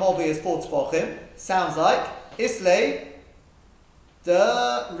length of a Mavui is 4 Tzvachim, sounds like Islay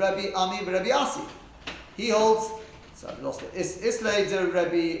de Rabbi Ami Rabbi Asi. He holds, sorry, I've lost it. Islay de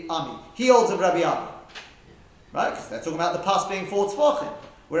Rabbi Ami. He holds of Rabbi Ami. Right? Because they're talking about the pas being 4 Tzvachim.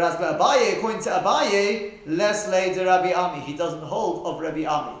 Whereas by Abaye, according to Abaye, Leslay de Rabbi Ami. He doesn't hold of Rabbi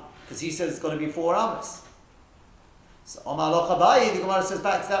Ami. Because he says it's got to be 4 Amos. So Omar Loch Abaye, the Gemara says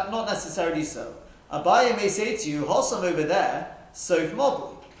back to that, not necessarily so. Abaye may say to you, Hossam over there, Sof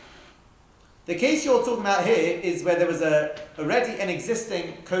Mavui. The case you're talking about here is where there was already an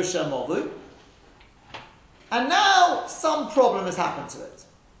existing kosher Mavui, and now some problem has happened to it.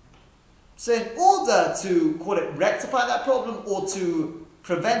 So in order to, call it, rectify that problem, or to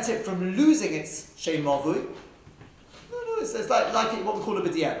prevent it from losing its Shem Mavui, it's like what we call a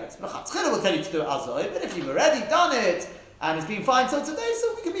b'di'evet. L'chatchila will tell you to do it azoi, but if you've already done it, and it's been fine till today,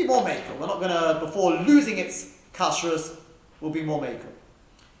 so we can be more makel. We're not going to, before losing its kashrus, we'll be more makel.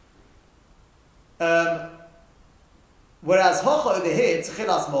 Whereas hocha over here,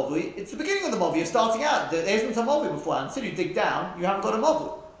 tzechilas mavui, it's the beginning of the mavui. You're starting out. There isn't a mavui before. Until you dig down, you haven't got a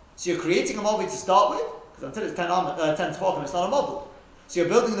mavui. So you're creating a mavui to start with, because until it's 10 tzvachim, it's not a mavui. So you're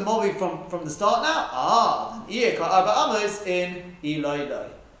building the mavui from the start now. Then arba amos in iloi.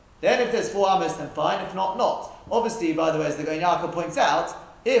 Then if there's 4 amos, then fine. If not, not. Obviously, by the way, as the Gaon Yaakov points out,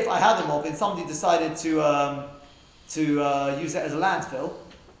 if I had a mavui and somebody decided to use it as a landfill,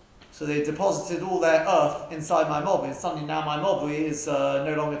 so they deposited all their earth inside my mavui, and suddenly now my mavui is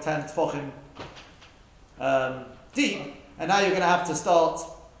no longer 10 tefachim deep, and now you're going to have to start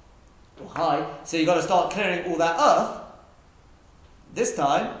high, so you've got to start clearing all that earth. This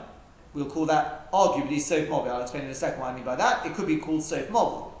time, we'll call that arguably sof mavui. I'll explain in a second what I mean by that. It could be called sof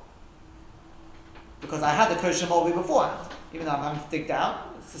mavui, because I had the kosher mavui beforehand, even though I'm having to dig down.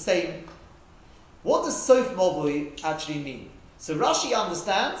 It's the same. What does sof mavui actually mean? So Rashi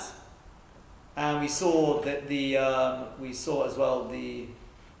understands. And we saw that we saw as well we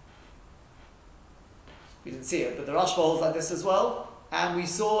didn't see it, but the Rashba holds like this as well. And we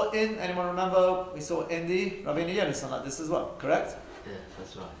saw anyone remember? We saw in the Rabbeinu Yonasan like this as well, correct? Yeah,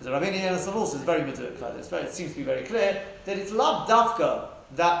 that's right. Because the Rabbeinu Yonasan also is very meduik like this. It seems to be very clear that it's lav dafka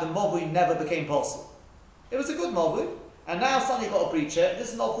that the mavui never became possible. It was a good mavui, and now suddenly got to breach it.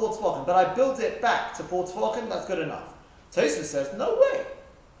 This is not 4 tzvachim, but I built it back to 4 tzvachim. That's good enough. Tosfos says no way.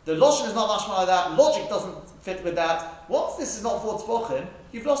 The Loshen is not mashma like that. Logic doesn't fit with that. Once this is not 4 tzvachim,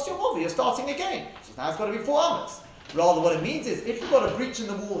 you've lost your mavui. You're starting again. So now it's got to be 4 amos. Rather, what it means is if you've got a breach in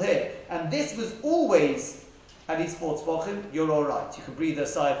the wall here, and this was always at least 4 tzvachim, you're all right. You can breathe a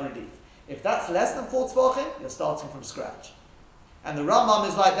sigh of relief. If that's less than 4 tzvachim, you're starting from scratch. And the Rambam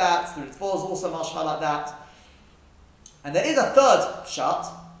is like that. The Ritva is also mashma like that. And there is a third pshat,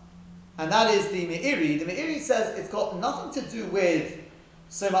 and that is the Meiri. The Meiri says it's got nothing to do with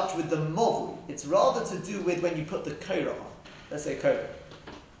so much with the mavui. It's rather to do with when you put the korah on. Let's say korah.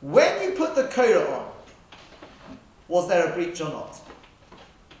 When you put the korah on, was there a breach or not?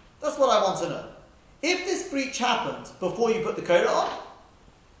 That's what I want to know. If this breach happened before you put the korah on,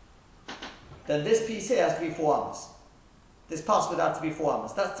 then this piece here has to be 4 amos. this pass would have to be 4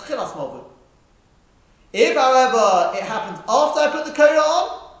 amas. That's Tchilas Mavui. If, however, it happens after I put the Korah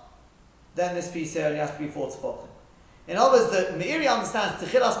on, then this piece here only has to be 4 tefachim. In other words, the Meiri understands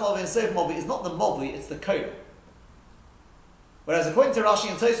Tchilas Mavui and Sof Mavui is not the Mavui, it's the Korah. Whereas according to Rashi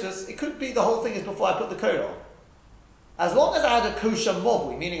and Tosfos, it could be the whole thing is before I put the Korah on. As long as I had a kosher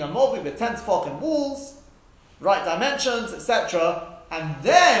Mavui, meaning a Mavui with 10 tefachim walls, right dimensions, etc., and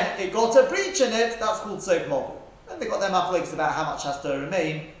then it got a breach in it, that's called Sof Mavui. Then they got their machlokes about how much has to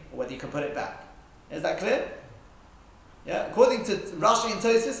remain, or whether you can put it back. Is that clear? Yeah. According to Rashi and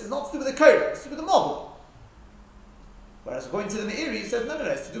Tosfos, it's not to do with the Korah, it's to do with the Mavui. Whereas according to the Meiri, he says, no,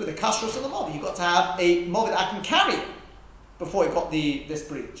 it's to do with the kashrus and the Mavui. You've got to have a Mavui that I can carry it before it got this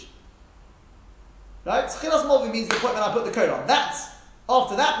breach. Right? Tchilas Mavui means the point when I put the Korah on.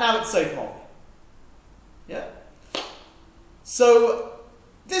 After that, now it's Sof Mavui. Yeah? So,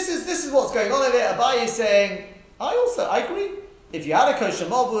 this is what's going on over here. Abaye is saying, I agree. If you had a kosher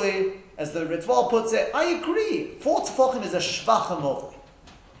Mavui, as the Ritval puts it, I agree. 4 tefachim is a shvacha Mavui.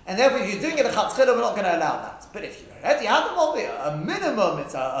 And therefore, if you're doing it a chatzchila, we're not going to allow that. But if you already have a Mavui, a minimum,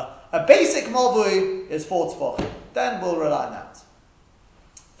 it's a basic Mavui is 4 tefachim, then we'll rely on that.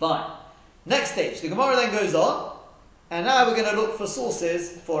 Fine. Next stage. The Gemara then goes on, and now we're going to look for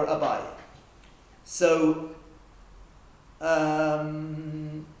sources for Abaye. So,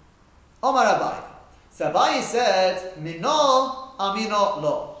 Omar Abaye. So Abaye said, Minah Amina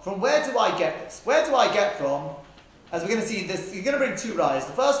Lo. From where do I get this? Where do I get from? As we're going to see this, you're going to bring 2 rayas.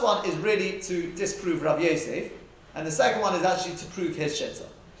 The first one is really to disprove Rav Yosef, and the second one is actually to prove his shitta.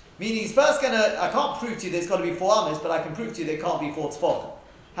 Meaning he's first going to, I can't prove to you that it's got to be 4 amas, but I can prove to you that it can't be 4 tefachim.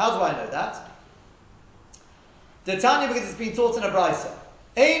 How do I know that? The Tanya, because it's been taught in a brayso.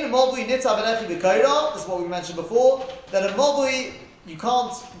 Ein mobui nitzav elechi b'koira. This is what we mentioned before. That a mobui, you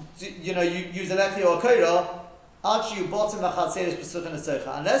can't, you use elechi or a koira unless you've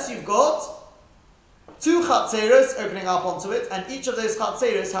got 2 chatzeros opening up onto it, and each of those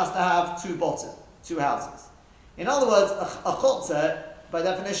chatzeros has to have 2 bottom, 2 houses. In other words, a chotzer, by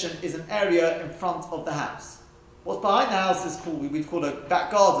definition, is an area in front of the house. What's behind the house is called, we'd call a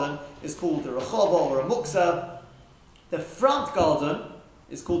back garden, is called a rechova or a muksa. The front garden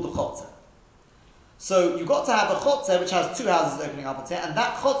is called the chotzer. So you've got to have a chotzer which has 2 houses opening up onto it, and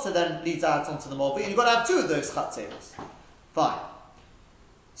that chotzer then leads out onto the mavui, and you've got to have 2 of those chatzeros. Fine.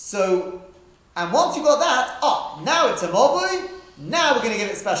 So, and once you've got that, now it's a mavui, now we're going to give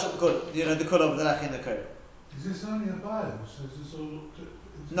it special kul, the kul of the lech in the kol. Is this only a bios? Is this all?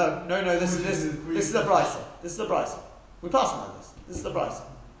 No. This is the brisa. This is the brisa. We pass on this. This is the brisa.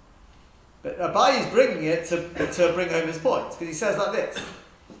 But Abaye is bringing it to bring home his point, because he says like this: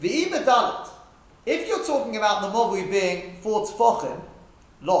 V'ima dalet. If you're talking about the mavui being 4 tefachim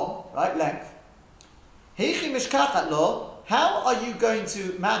long, right, length, heichi mishkachat lo. How are you going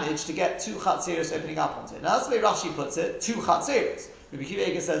to manage to get 2 chatzeros opening up onto it? Now that's the way Rashi puts it: 2 chatzeros. Rabbi Akiva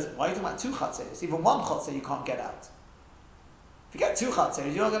Eiger says, why are you talking about 2 chatzeros? Even 1 chatzer you can't get out. If you get 2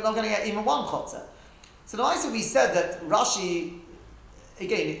 chatzeros, you're not going to get even 1 chatzer. So the Maisa, we said that Rashi,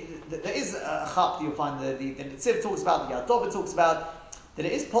 again, there is a chap you'll find the Netziv talks about, the Yad talks about, that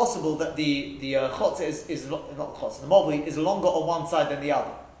it is possible that the chotzer is not the chotzer, the mavui is longer on one side than the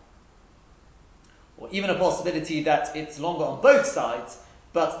other. Or even a possibility that it's longer on both sides,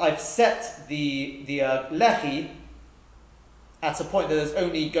 but I've set the lechi at a point that there's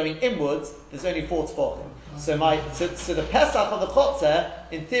only going inwards, there's only 4 tefachim. So the pesach of the chotzer,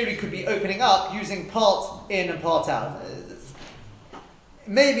 in theory, could be opening up using part in and part out.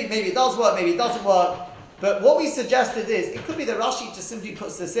 Maybe it does work, maybe it doesn't work. But what we suggested is, it could be that Rashi just simply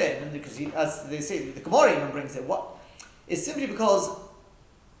puts this in, and because as they say, the Gemara even brings it. It's simply because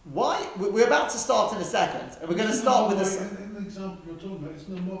why we're about to start in a second, and we're going to start with this. In the example you're talking about,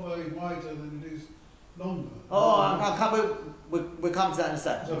 isn't the mavui wider than it is longer? We'll come to that in a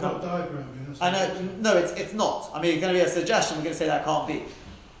second. It's about diagram. I know, no, it's not. I mean, it's going to be a suggestion. We're going to say that can't be.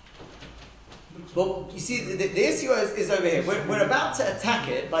 But you see, the issue is over here. We're about to attack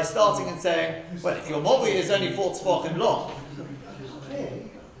it by starting and saying, well, if your mavui is only 4 tefachim long,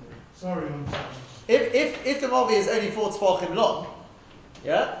 sorry, if the mavui is only 4 tefachim long,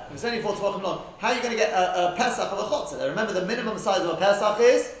 yeah, if it's only 4 tefachim long, how are you going to get a pesach of a chotzer? Now, remember, the minimum size of a pesach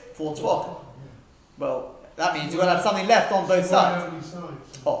is 4 tefachim. Well, that means you've got to have something left on both sides.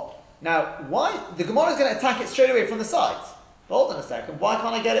 Now, why? The Gemara is going to attack it straight away from the sides. Hold on a second. Why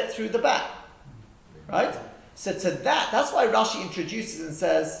can't I get it through the back? Right? So to that's why Rashi introduces and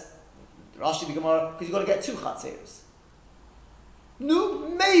says, Rashi the Gemara, because you've got to get 2 chatzeros. No,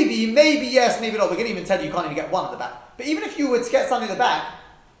 maybe yes, maybe not. We're going to even tell you can't even get 1 at the back. But even if you were to get something at the back,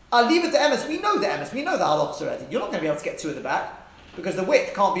 I'll leave it to emes. We know the emes. We know the halachos already. You're not going to be able to get 2 at the back because the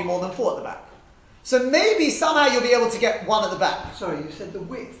width can't be more than 4 at the back. So maybe somehow you'll be able to get 1 at the back. Sorry, you said the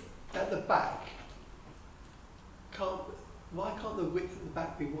width at the back can't. Why can't the width at the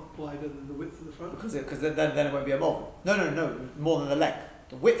back be wider than the width at the front? Because then it won't be a model. No, more than the length.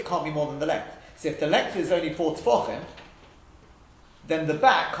 The width can't be more than the length. So if the length is only 4 tefachim, then the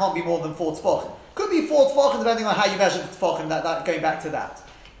back can't be more than 4 tefachim. Could be 4 tefachim depending on how you measure the tefachim, that going back to that.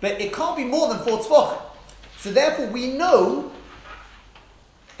 But it can't be more than 4 tefachim. So therefore we know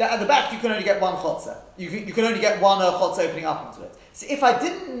that at the back you can only get 1 chotzer. You can only get 1 chotzer opening up onto it. So if I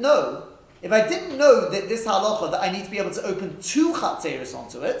didn't know that this halacha, that I need to be able to open 2 chatzeros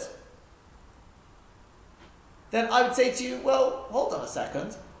onto it, then I would say to you, well, hold on a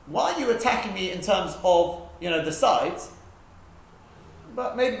second. Why are you attacking me in terms of, the sides?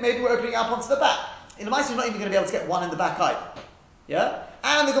 But maybe we're opening up onto the back. In the mice, you're not even going to be able to get 1 in the back either. Yeah?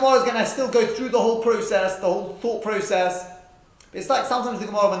 And the Gemara is going to still go through the whole process, the whole thought process. It's like sometimes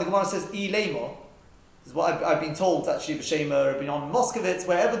when the Gemara says Ilema, this is what I've been told actually, B'Shema, Rabbi Yochanan Moskovitz,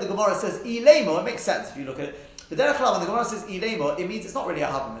 wherever the Gemara says Ilema, it makes sense if you look at it. But Derech Kalav, when the Gemara says Ilema, it means it's not really a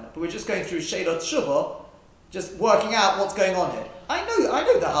Havamina, but we're just going through Sheilot Shuvah, just working out what's going on here. I know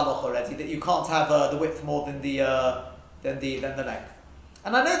the halach already, that you can't have the width more than the length.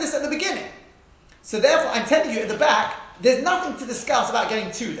 And I know this at the beginning. So therefore, I'm telling you at the back, there's nothing to discuss about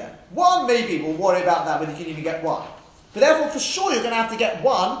getting 2 then. 1 maybe, we'll worry about that, whether you can even get 1. But therefore, for sure, you're going to have to get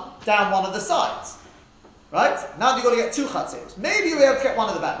 1 down one of the sides. Right? Now you've got to get 2 chatzeros. Maybe you'll be able to get 1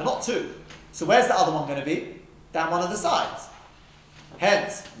 at the back, but not 2. So where's the other one going to be? Down one of the sides.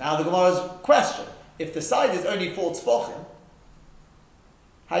 Hence, now the Gemara's question. If the side is only 4 tefachim,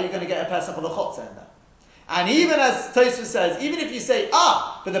 how are you going to get a Pesach of the Chotzer in there? And even as Tosfos says, even if you say,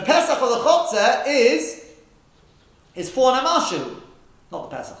 but the Pesach of the Chotzer is 4 and a mashu. Not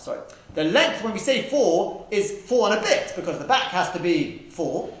the Pesach, sorry. The length, when we say 4, is 4 and a bit, because the back has to be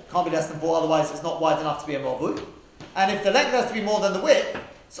 4. Can't be less than 4, otherwise it's not wide enough to be a mavui. And if the length has to be more than the width,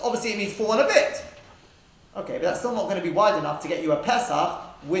 so obviously it means 4 and a bit. Okay, but that's still not going to be wide enough to get you a Pesach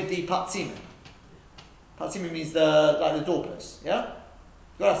with the patzimin. Patzimin means the doorpost, yeah?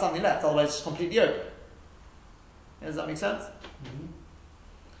 You've got to have something left, otherwise it's completely open. Yeah, does that make sense? Mm-hmm.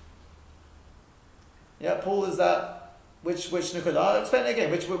 Yeah, Paul, is that which Nakuda? I'll explain it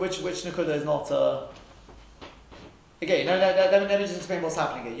again. Which Nakuda is not? Again, no. Let me just explain what's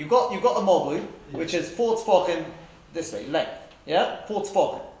happening here. You've got a moblu, which is 4 tefachim this way, length. Yeah, 4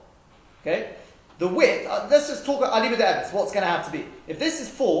 tefachim. Okay, the width. Let's just talk about alibah de'emes. What's going to have to be? If this is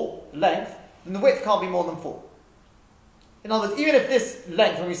 4 length, then the width can't be more than 4. In other words, even if this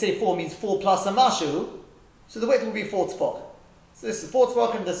length, when we say 4, means 4 plus a mashu, so the width will be 4 tefachim. So this is 4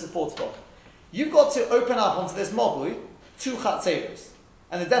 tefachim. This is 4 tefachim. You've got to open up onto this mobui 2 chatzeros.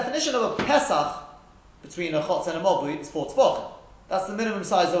 And the definition of a Pesach between a chotz and a mobui is 4 tefachim. That's the minimum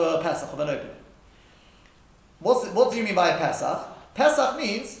size of a Pesach, of an opening. What do you mean by a Pesach? Pesach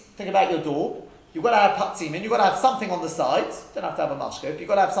means, think about your door, you've got to have patzimin, you've got to have something on the sides, you don't have to have a mashkot, you've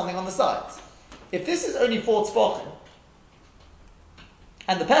got to have something on the sides. If this is only 4 tefachim,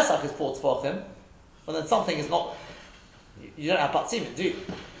 and the Pesach is 4 tefachim, well then something is not, you don't have patzimin, do you?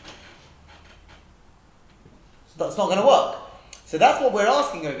 That's not going to work. So that's what we're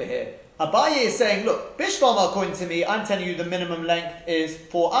asking over here. Abaye is saying, look, Bishlam, according to me, I'm telling you the minimum length is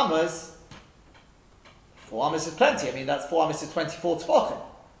 4 amos. 4 amos is plenty. I mean, that's 4 amos is 24 tefachim.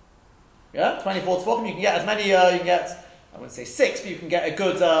 Yeah, 24 tefachim. You can get as many. You can get, I wouldn't say 6, but you can get a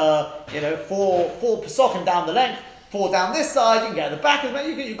good, 4 pesachim down the length, 4 down this side. You can get at the back as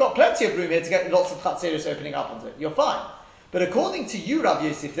many. You've got plenty of room here to get lots of chatzeros opening up onto it. You're fine. But according to you, Rav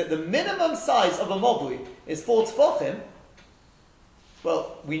Yosef, that the minimum size of a mobui is 4 tefachim,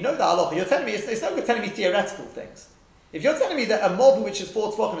 well, we know that halacha. You're telling me, it's no good telling me theoretical things. If you're telling me that a mobui which is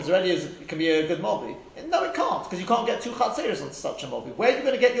 4 tefachim it can be a good mobui, no it can't, because you can't get 2 chatzeros onto such a mobui. Where are you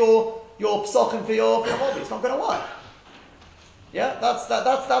going to get your pesachim for your mobui? It's not going to work. Yeah, that's the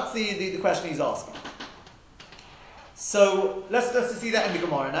question he's asking. So, let's just see that in the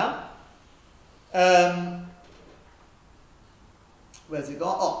Gemara now. Where's it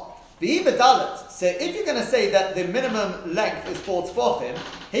gone? The Dalet. So if you're going to say that the minimum length is 4 tefachim,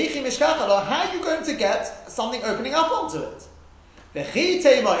 how are you going to get something opening up onto it? If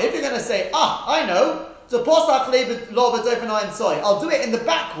you're going to say, I know, I'll do it in the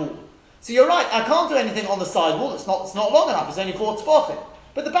back wall. So you're right, I can't do anything on the side wall, it's not long enough, it's only 4 tefachim.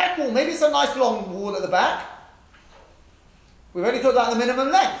 But the back wall, maybe it's a nice long wall at the back. We've only talked about the minimum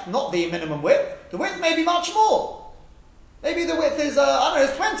length, not the minimum width. The width may be much more. Maybe the width is,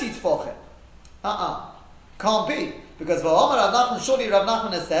 it's 20 tefachim. Can't be. Because V'Amar Rav Nachman, surely Rav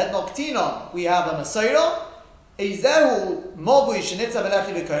Nachman has said, Noktinon, we have a Masorah, Eizehu Mavui Shenitza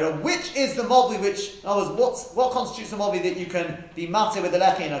Belechi V'Korah, which is the Mavui which, in other words, what constitutes a Mavui that you can be matzeh with the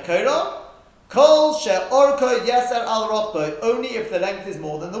Lechi in a Korah? Kol She'orko Yeser Al Rochbo, only if the length is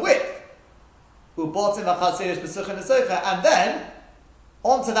more than the width. U'botim V'Chatzeres B'Suchin V'Socha, and then,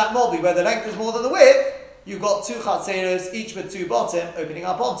 onto that Mavui where the length is more than the width, you've got two Chatzeres, each with two bottom, opening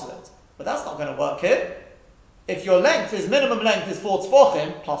up onto it. But that's not going to work here. If your minimum length is 4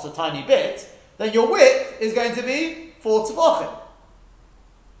 tefachim, plus a tiny bit, then your width is going to be 4 tefachim.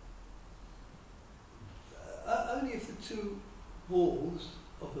 Only if the two walls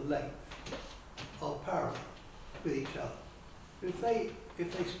of the length are parallel with each other. If they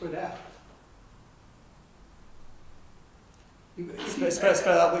spread out, Spread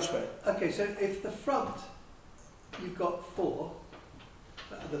out which way? Okay, so if the front you've got 4,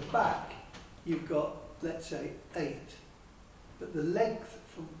 but at the back you've got, let's say, 8, but the length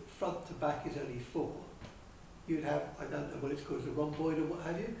from front to back is only 4, you'd have, I don't know what it's called, a rhomboid or what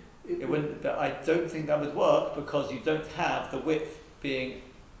have you. It wouldn't. I don't think that would work because you don't have the width being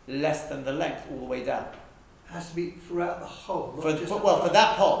less than the length all the way down. It has to be throughout the whole. For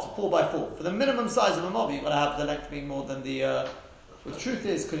that part, 4 by 4. For the minimum size of a mob, you've got to have the length being more than the. The truth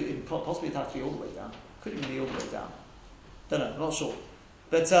is, could it possibly have to be all the way down? Could even be all the way down. Don't know. I'm not sure.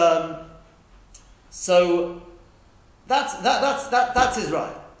 But so that is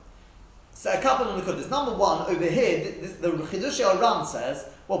right. So a couple of look at this. Number one, over here, the Chidushei Aram says,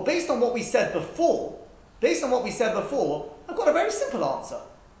 well, based on what we said before, I've got a very simple answer.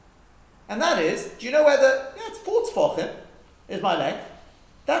 And that is, do you know where it's 4 tefachim, is my length.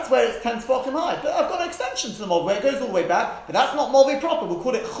 That's where it's 10 tefachim high. But I've got an extension to the mob where it goes all the way back, but that's not mobi proper. We'll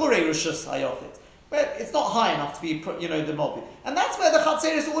call it Chure Rishus Hayochit. Where it's not high enough to be, the mobi. And that's where the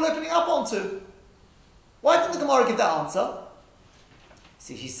Chatzer is all opening up onto. Why didn't the Gemara give that answer?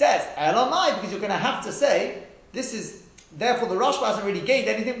 See, he says, Elamai, because you're going to have to say, this is, therefore the Rashba hasn't really gained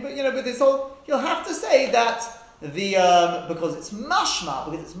anything, but with this whole, you'll have to say that because it's mashma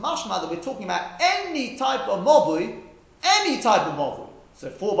that we're talking about any type of mobui. So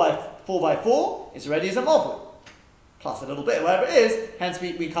 4 by 4 is already as a mobui. Plus a little bit, whatever it is, hence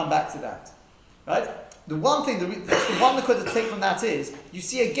we come back to that. Right? The one thing, the one that could take from that is, you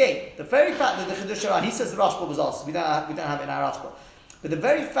see again, the very fact that the Chidushei, he says the Rashba was asked, we don't have it in our Rashba. But the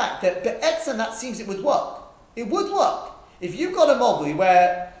very fact that be'etzem that seems it would work. It would work. If you've got a mobui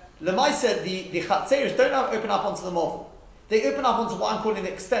where Lemai said the Chatzeris don't open up onto the mobui. They open up onto what I'm calling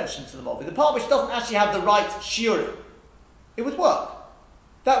the extension to the mobui. The part which doesn't actually have the right shiurim. It would work.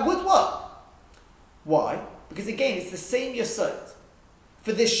 That would work. Why? Because again, it's the same yesod.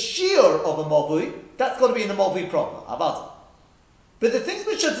 For the shiur of a mobui, that's got to be in the mobui proper. Avada. But the things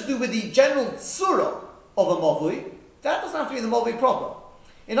which are to do with the general tzura of a mobui, that doesn't have to be in the mobui proper.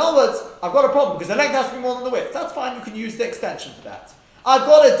 In other words, I've got a problem because the length has to be more than the width. That's fine, you can use the extension for that. I've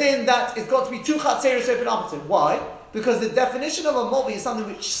got a din that it's got to be 2 chatzeros open up to. Why? Because the definition of a mobi is something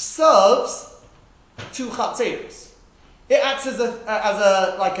which serves 2 chatzeros. It acts as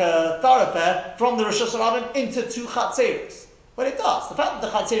a thoroughfare from the Rosh Hashanah into 2 chatzeros. Well, it does. The fact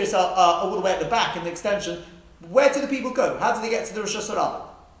that the chatzeros are all the way at the back in the extension, where do the people go? How do they get to the Rosh Hashanah?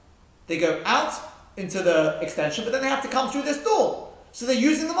 They go out into the extension, but then they have to come through this door. So they're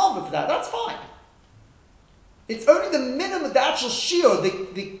using the mobi for that. That's fine. It's only the minimum, the actual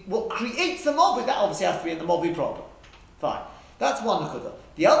shiur, what creates the mobi, that obviously has to be in the mobi proper. Fine. That's one nakuda.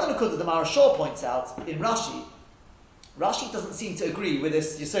 The other nakuda the Marashah points out in Rashi doesn't seem to agree with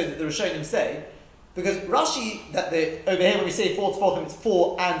this yesod that the Rishonim say, because Rashi, over here when we say 4 tefachim, it's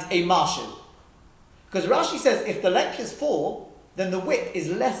 4 and a marshal. Because Rashi says if the length is 4, then the width is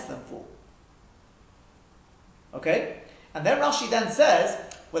less than 4. Okay? And then Rashi then says,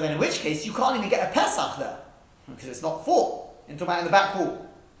 well then in which case you can't even get a Pesach there. Because it's not 4. In the back wall.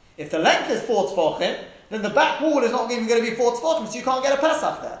 If the length is 4 tefachim, then the back wall is not even going to be 4 tefachim, so you can't get a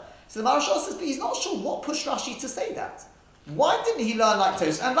Pesach there. So the Marashah says, but he's not sure what pushed Rashi to say that. Why didn't he learn like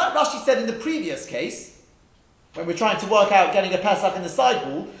Tos? And like Rashi said in the previous case, when we're trying to work out getting a Pesach in the side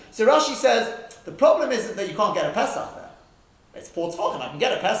wall, so Rashi says, the problem isn't that you can't get a Pesach there. It's 4 tefachim, I can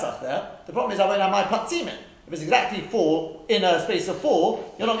get a Pesach there. The problem is I won't have my patzimin. If it's exactly 4 in a space of 4,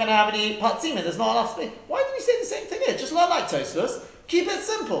 you're not going to have any patzimin. There's not enough space. Why didn't he say the same thing here? Just learn like Tosfos. Keep it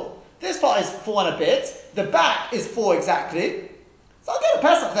simple. This part is 4 and a bit. The back is 4 exactly. So I'll get a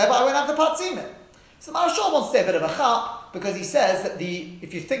Pesach there, but I won't have the patzimin. So Marashah wants to say a bit of a chap because he says that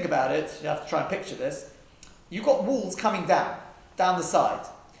if you think about it, you have to try and picture this. You've got walls coming down the side.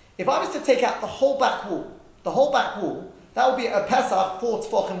 If I was to take out the whole back wall, that would be a Pesach 4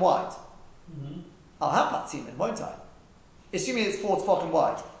 tefachim wide. Mm-hmm. I'll have patzimin, won't I? assuming it's 4 tefachim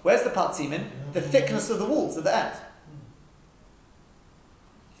wide. Where's the patzimin? The thickness of the walls at the end.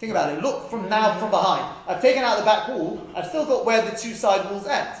 Think about it. Look from now from behind. I've taken out the back wall. I've still got where the two side walls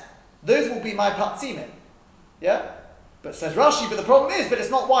end. Those will be my patzimin. Yeah? But says Rashi, but the problem is, but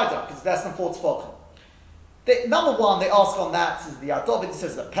it's not wide enough because it's less than 4 tefachim. Number one, they ask on that, is the Adobit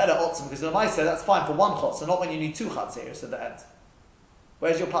says that Peda Otzim, because the Lamaisa, that's fine for one chot, so not when you need 2 chatzeros at the end.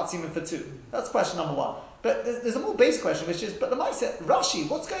 Where's your patzimin for 2? That's question number one. But there's a more basic question, which is, but the Lamaisa, Rashi,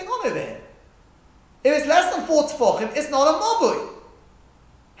 what's going on over here? If it's less than 4 tefachim, it's not a mavui.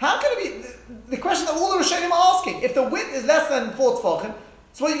 How can it be? The question that all the Rishonim are asking, if the width is less than 4 tefachim,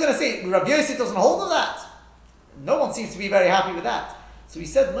 so what are you going to say? Rabbi Yosef doesn't hold of that. No one seems to be very happy with that. So we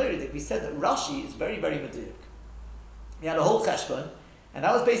said Moiridik, we said that Rashi is very, very meduyuk. He had a whole cheshbon, and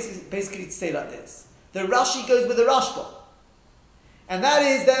that was basically to say like this. The Rashi goes with the Rashba. And that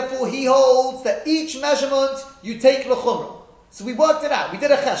is, therefore, he holds that each measurement you take l'chumrah. So we worked it out. We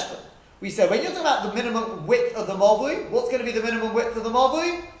did a cheshbon. We said, when you're talking about the minimum width of the mavui, what's going to be the minimum width of the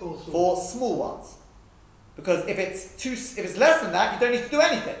mavui? 4 small ones. Because if it's less than that, you don't need to do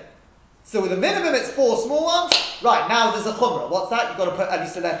anything. So with the minimum, it's 4 small ones. Right, now there's a chumrah. What's that? You've got to put at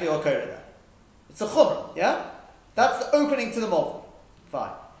least a lefi or a kora there. It's a chumrah, yeah? That's the opening to the mavui.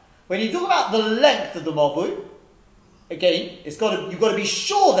 Fine. When you talk about the length of the mavui, again, you've got to be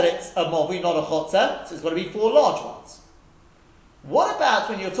sure that it's a mavui, not a chotzer, so it's got to be 4 large ones. What about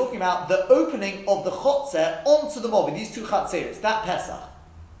when you're talking about the opening of the chotzer onto the mavui, these 2 chatzeros, that Pesach?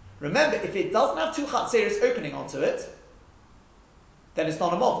 Remember, if it doesn't have 2 chatzeros opening onto it, then it's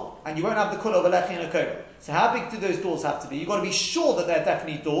not a mavui, and you won't have the kula of a lechi and a kora. So how big do those doors have to be? You've got to be sure that they're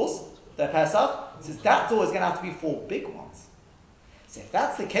definitely doors, they're Pesach, since that door is going to have to be 4 big ones. So if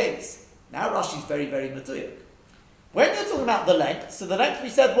that's the case, now Rashi's very, very meduyuk. When you're talking about the length, so the length we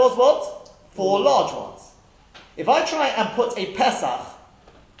said was what? 4 large ones. If I try and put a Pesach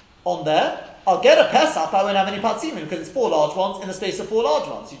on there, I'll get a Pesach, but I won't have any patzimin because it's 4 large ones in the space of 4 large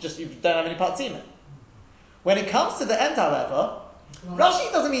ones. You don't have any patzimin. When it comes to the end, however,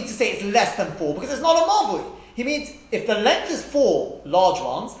 Rashi doesn't mean to say it's less than 4 because it's not a mavui. He means if the length is 4 large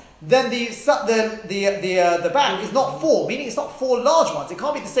ones, then the back is not 4, meaning it's not 4 large ones. It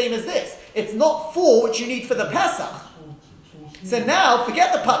can't be the same as this. It's not 4 which you need for the Pesach. So now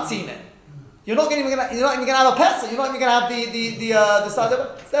forget the patzimin. You're not even going to have a Pesach. You're not even going to have the side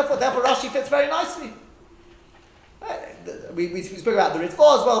of it. Therefore, Rashi fits very nicely. We spoke about the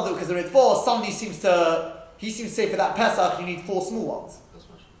Ritva as well, because the Ritva suddenly seems to say for that Pesach you need 4 small ones.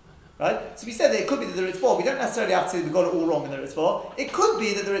 Right? So we said that it could be that the Ritva, we don't necessarily have to say we got it all wrong in the Ritva. It could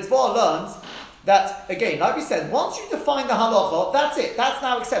be that the Ritva learns that, again, like we said, once you define the halacha, that's it. That's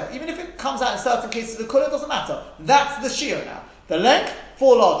now accepted. Even if it comes out in certain cases of the kula, it doesn't matter. That's the shiur now. The length,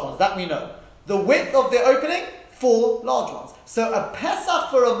 4 large ones. That we know. The width of the opening, 4 large ones. So a Pesach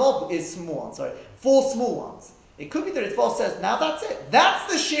for a mob is small ones. 4 small ones. It could be that Ritva says, now that's it. That's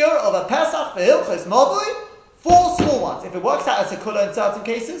the shiur of a Pesach for Hilchos Mavui, 4 small ones. If it works out as a kula in certain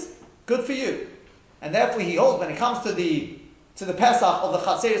cases, good for you. And therefore he holds, when it comes to the Pesach of the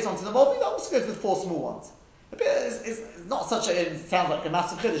Chatzeris onto the Mavui, that also goes with 4 small ones. It's not such a, it sounds like a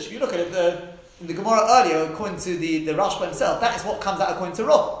massive Kiddush. If you look at it, in the Gemara earlier, according to the Rashba himself, that is what comes out according to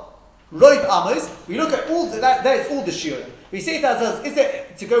Rav. Roib Amos, we look at all there's all the shiurim. We see it as is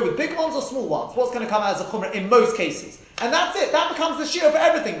it to go with big ones or small ones? What's going to come out as a chumrah in most cases? And that's it. That becomes the shiur for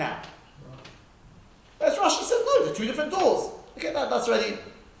everything now. Whereas Rashi says, no, they're 2 different doors. Okay, that's already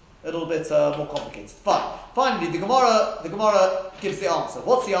a little bit more complicated. Fine. Finally, the Gemara gives the answer.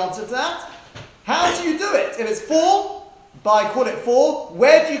 What's the answer to that? How do you do it? If it's 4, call it 4,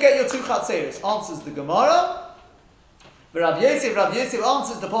 where do you get your 2 chatzeros? Answers the Gemara. Rav Yosef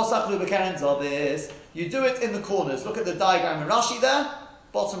answers the Posach Lu B'Keren Zovis. You do it in the corners. Look at the diagram in Rashi there,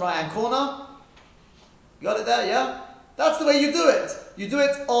 bottom right hand corner. You got it there, yeah? That's the way you do it. You do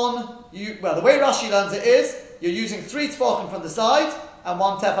it the way Rashi learns it is, you're using 3 tefachim from the side and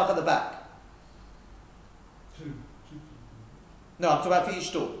 1 tefach at the back. 2. No, I'm talking about for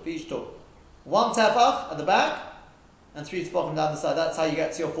each door. 1 tefach at the back and 3 tefachim down the side. That's how you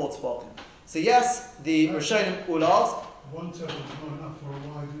get to your 4 tefachim. So yes, the Rishonim will ask, 1 tefach is not enough for a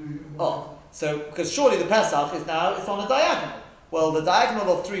wide. So because surely the Pesach it's on a diagonal. Well, the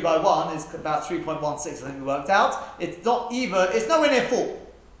diagonal of 3 by 1 is about 3.16. I think we worked out. It's nowhere near 4.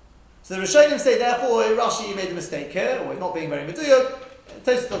 So the Rishonim say, therefore, Rashi made a mistake here, or he's not being very meduyuk.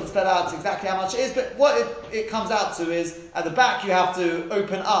 Tosfos doesn't spell out exactly how much it is, but what it comes out to is at the back you have to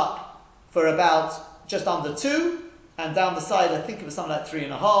open up for about just under 2, and down the side I think it was something like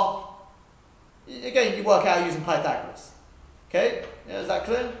 3.5. Again, you work out using Pythagoras. Okay? Yeah, is that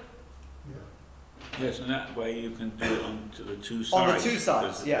clear? Yeah. Yes, and that way you can do it onto the two sides. On the two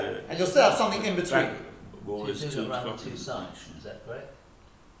sides, because yeah. the And you'll still have something in between. back wall So you is do it two around the tefachim two each. sides, is that correct?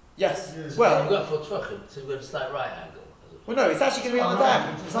 Yes. Yeah. So Well, you've got 4 tvachim, so you've got a slight right angle. well, no, it's actually going to be on the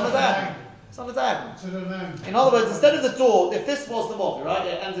diagonal. It's on the diagonal. It's on the diagonal. It's at an angle. In other words, instead of the door, if this was the model, right,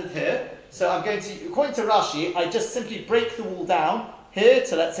 it ended here. So I'm going to, according to Rashi, I just simply break the wall down here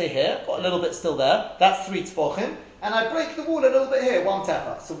to, let's say here, got a little bit still there. That's 3 tefachim. And I break the wall a little bit here, 1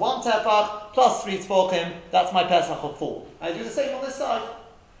 tefach. So 1 tefach plus 3 tefachim, that's my Pesach of 4. I do the same on this side.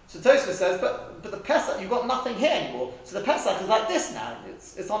 So Tosfos says, but the Pesach, you've got nothing here anymore. So the Pesach is like this now.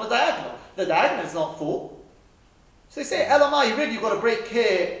 It's on a diagonal. The diagonal is not 4. So they say, Elamai, really you've got to break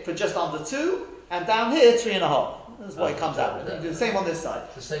here for just under 2, and down here 3.5. That's what it comes out with. You do the same on this side.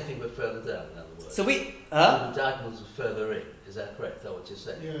 It's the same thing but further down, in other words. So we, The diagonals are further in, is that correct? Is that what you're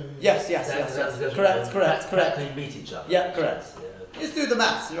saying? Yeah, yeah. yes. Diagonals Correct. practically meet each other. Yeah, correct. Yeah. Just do the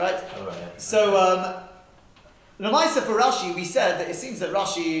maths, right? Alright. So, Lamaisa for Rashi, we said that it seems that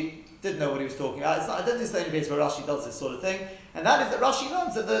Rashi didn't know what he was talking about. I don't think it's the only place where Rashi does this sort of thing. And that is that Rashi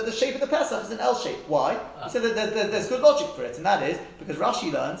learns that the shape of the Pesach is an L shape. Why? He said that there's good logic for it, and that is because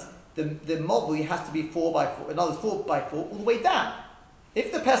Rashi learns the mobli has to be 4 by 4, in other words 4 by 4 all the way down.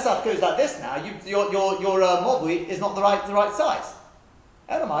 If the Pesach goes like this now, your mobli is not the right size.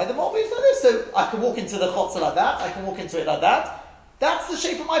 Elamai, the mobli is like this, so I can walk into the chotzer like that, I can walk into it like that. That's the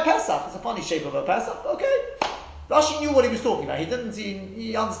shape of my Pesach. It's a funny shape of a Pesach, okay. Rashi knew what he was talking about.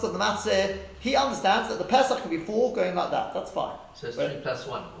 He understood the maths here. He understands that the Pesach can be 4 going like that. That's fine. So it's 3 plus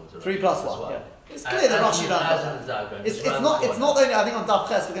 1. 3 plus 1, yeah. It's clear that Rashi learns in the that. diagram. It's not only, I think on Daf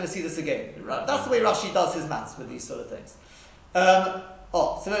Ches we're going to see this again. Right? That's the way Rashi does his maths with these sort of things. So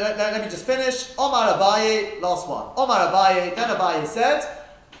let me just finish. Omar Abaye, last one. Omar Abaye, then Abaye said,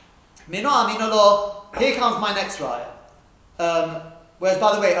 Mino Aminolo, here comes my next raya. Whereas,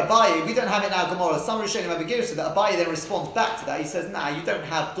 by the way, Abaye, we don't have it now, Gemara. Some Rishonim have a so that Abaye then responds back to that. He says, nah, you don't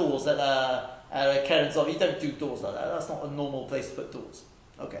have doors at Keren Zov. You don't do doors like that. That's not a normal place to put doors.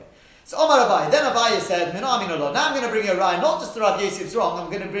 Okay. So Omar Abaye. Then Abaye said, Mino Aminolo. Now I'm going to bring you a raya, not just the Rav Yosef's wrong, I'm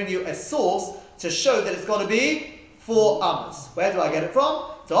going to bring you a source to show that it's got to be 4 amas. Where do I get it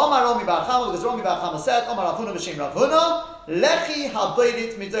from? So Omar Romi Bar Chama, because Romi Bar Chama said, Omar Rafuna b'shem Ravuna, Lechi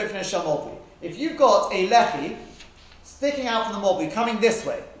habayrit midofne shamobli. If you've got a lechi sticking out from the mobli, coming this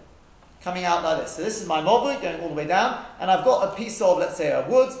way, coming out like this. So this is my mobli, going all the way down, and I've got a piece of, let's say, a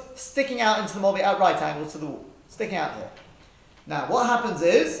wood, sticking out into the mobli at right angles to the wall, sticking out here. Now, what happens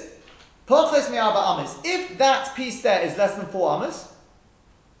is, Poches mi'arba amas. If that piece there is less than 4 amas,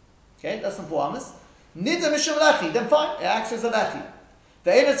 okay, less than 4 amas, nida mishum lechi, then fine, it acts as a lechi.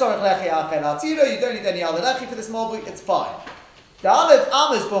 You don't need any other lechi for this mobli, it's fine. The aleph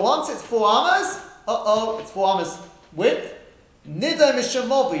amas, but once it's 4 amas, it's 4 amas width. Nida mishum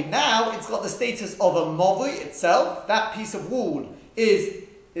mobli. Now it's got the status of a mobli itself. That piece of wall is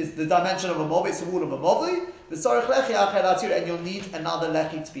the dimension of a mobli. It's the wall of a mobli. And you'll need another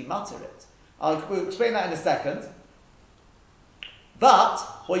lechi to be matir it. We'll explain that in a second. But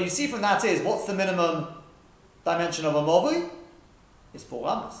what you see from that is, what's the minimum dimension of a mobli? It's 4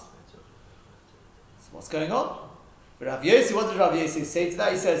 amas. So what's going on? But Rav Yossi, what did Rav Yossi say to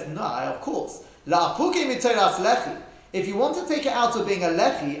that? He says, no, of course. If you want to take it out of being a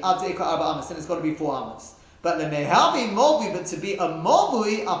lechi, then it's got to be 4 amas. But to be a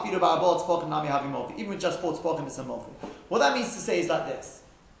mobli, even with just 4 tefachim, it's a mobli. What that means to say is like this.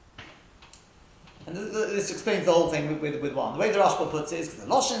 And this explains the whole thing with one. The way the Rashba puts it is, because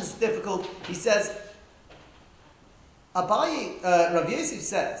the Loshen is difficult, he says, Rav Yosef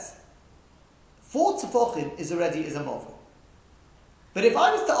says, 4 tefachim is a mobli. But if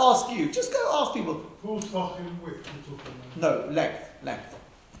I was to ask you, just go ask people. 4 tefachim width, we're talking about. No, length.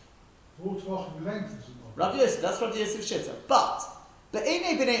 4 tefachim length is a mobli. Rav Yosef, that's Rav Yosef Shitta. But the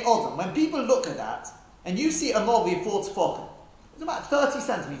Einei B'nei Odom, when people look at that, and you see a mobli of 4 tefachim, it's about 30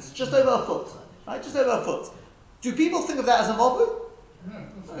 centimeters, just over a foot, right? Just over a foot. Do people think of that as a mobli? No,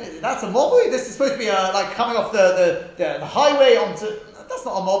 that's a mobli. This is supposed to be like coming off the highway onto. That's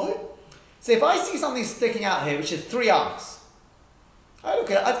not a mobli. So if I see something sticking out here, which is 3 amas, I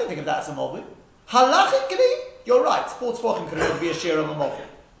look at it, I don't think of that as a mobli. Halachically, you're right. 4 tefachim could only be a shear of a mobli.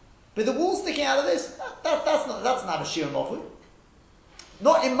 But the wall sticking out of this, that's not a shear of mobli.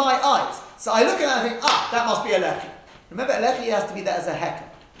 Not in my eyes. So I look at it and I think, that must be a lechi. Remember, a lechi has to be there as a heker.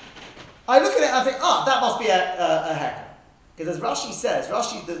 I look at it and I think, that must be a heker. Because as Rashi says,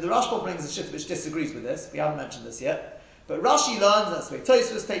 the Rashba brings a shit which disagrees with this. We haven't mentioned this yet. But Rashi learns, that's the way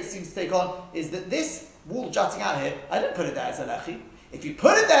Tosfos seems to take on, is that this wall jutting out here, I don't put it there as a lechi. If you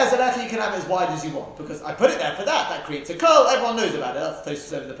put it there as a lechi, you can have it as wide as you want. Because I put it there for that. That creates a curl. Everyone knows about it. That's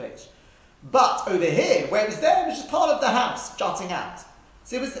Tosfos over the page. But over here, where it was there, it was just part of the house jutting out.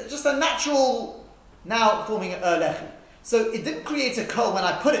 So it was just a natural, now forming a lechi. So it didn't create a kol when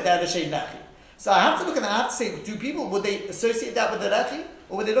I put it there, the same lechi. So I have to look at that, I have to say, would they associate that with the lechi?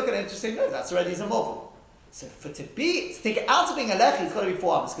 Or would they look at it and just say, no, that's already a movel? So to take it out of being a lechi, it's got to be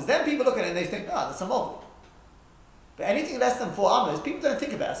 4 amos. Because then people look at it and they think, that's a movel. But anything less than 4 amos, people don't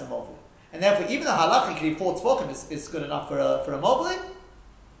think of it as a movel. And therefore, even though halachically 4 tzvokim is good enough for a movel,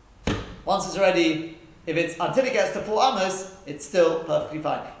 once it's already, until it gets to 4 amos, it's still perfectly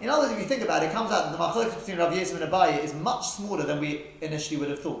fine. In other words, if you think about it, it comes out that the machlokes between Rav Yosef and Abaye is much smaller than we initially would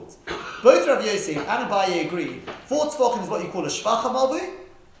have thought. Both Rav Yosef and Abaye agree 4 tzvokim is what you call a shvacha movu.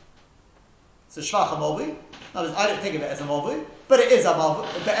 It's a shvacha movu. I don't think of it as a movu, but it is a movu.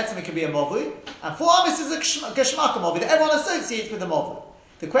 But it can be a movu. And 4 amos is a geshmaka movu that everyone associates with the movu.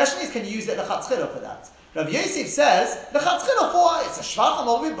 The question is, can you use it lechatzchila for that? Rav Yosef says, lechatzchila 4, it's a shvacha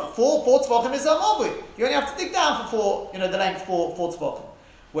movu, but 4 tzvokim is a movu. You only have to dig down for 4, the length 4 tzvokim.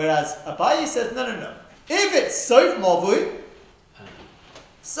 Whereas Abaye says, no. If it's sof movu,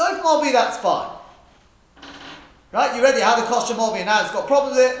 that's fine. Right? You already had a kosher movu, and now it's got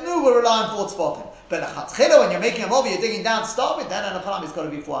problems with it. No, we're relying on 4 tzvokim. But lechatzchila, when you're making a movu, you're digging down to start with, then an it's got to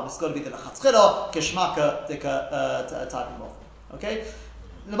be 4 amos. It's got to be the lechatzchila, geshmaka, type of movu. Okay?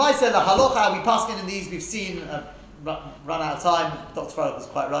 The Lemaisa, the halacha, we pass in these, we've seen, run out of time. Dr. Farag was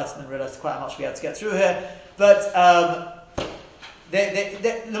quite right and then realised quite how much we had to get through here. But the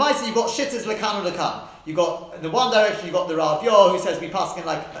Lemaisa, you've got shittas lekan or lekan. You've got, in the one direction, you've got the Rav Yor, who says we pass in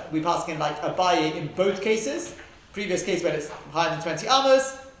like Abaye in both cases. Previous case when it's higher than 20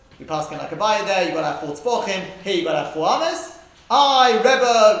 amos, we pass in like Abaye there, you've got to have 4 tzvochim, here you've got to have 4 amos.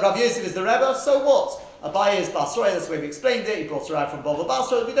 Rav Yosef is the Rebbe, so what? Abaye is Basroi, that's the way we explained it. He brought it out from Bava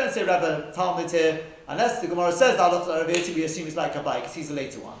Basroi. We don't say Rebbe Talmud here, unless the Gemara says that Rav Yosef, we assume it's like Abaye, because he's the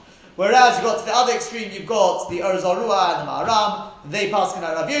later one. Whereas you've got to the other extreme, you've got the Or Zarua and the Maharam. They pass in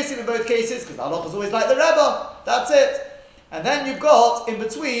Rav Yosef in both cases, because the halach is always like the Rebbe. That's it. And then you've got, in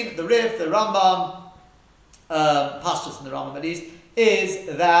between, the Rif, the Rambam, Pashtus and the Rambam at least, is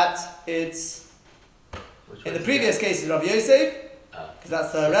that it's, in the previous case, Rav Yosef, because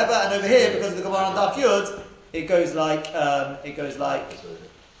that's the Rebbe, and over here, because of the Gemara on Daf Yud, it goes like Abaye.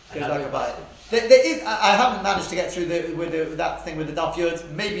 There is, I haven't managed to get through with that thing with the Daf Yud.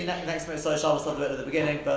 Maybe next Mitzvah Shabbos I'll do it at the beginning, but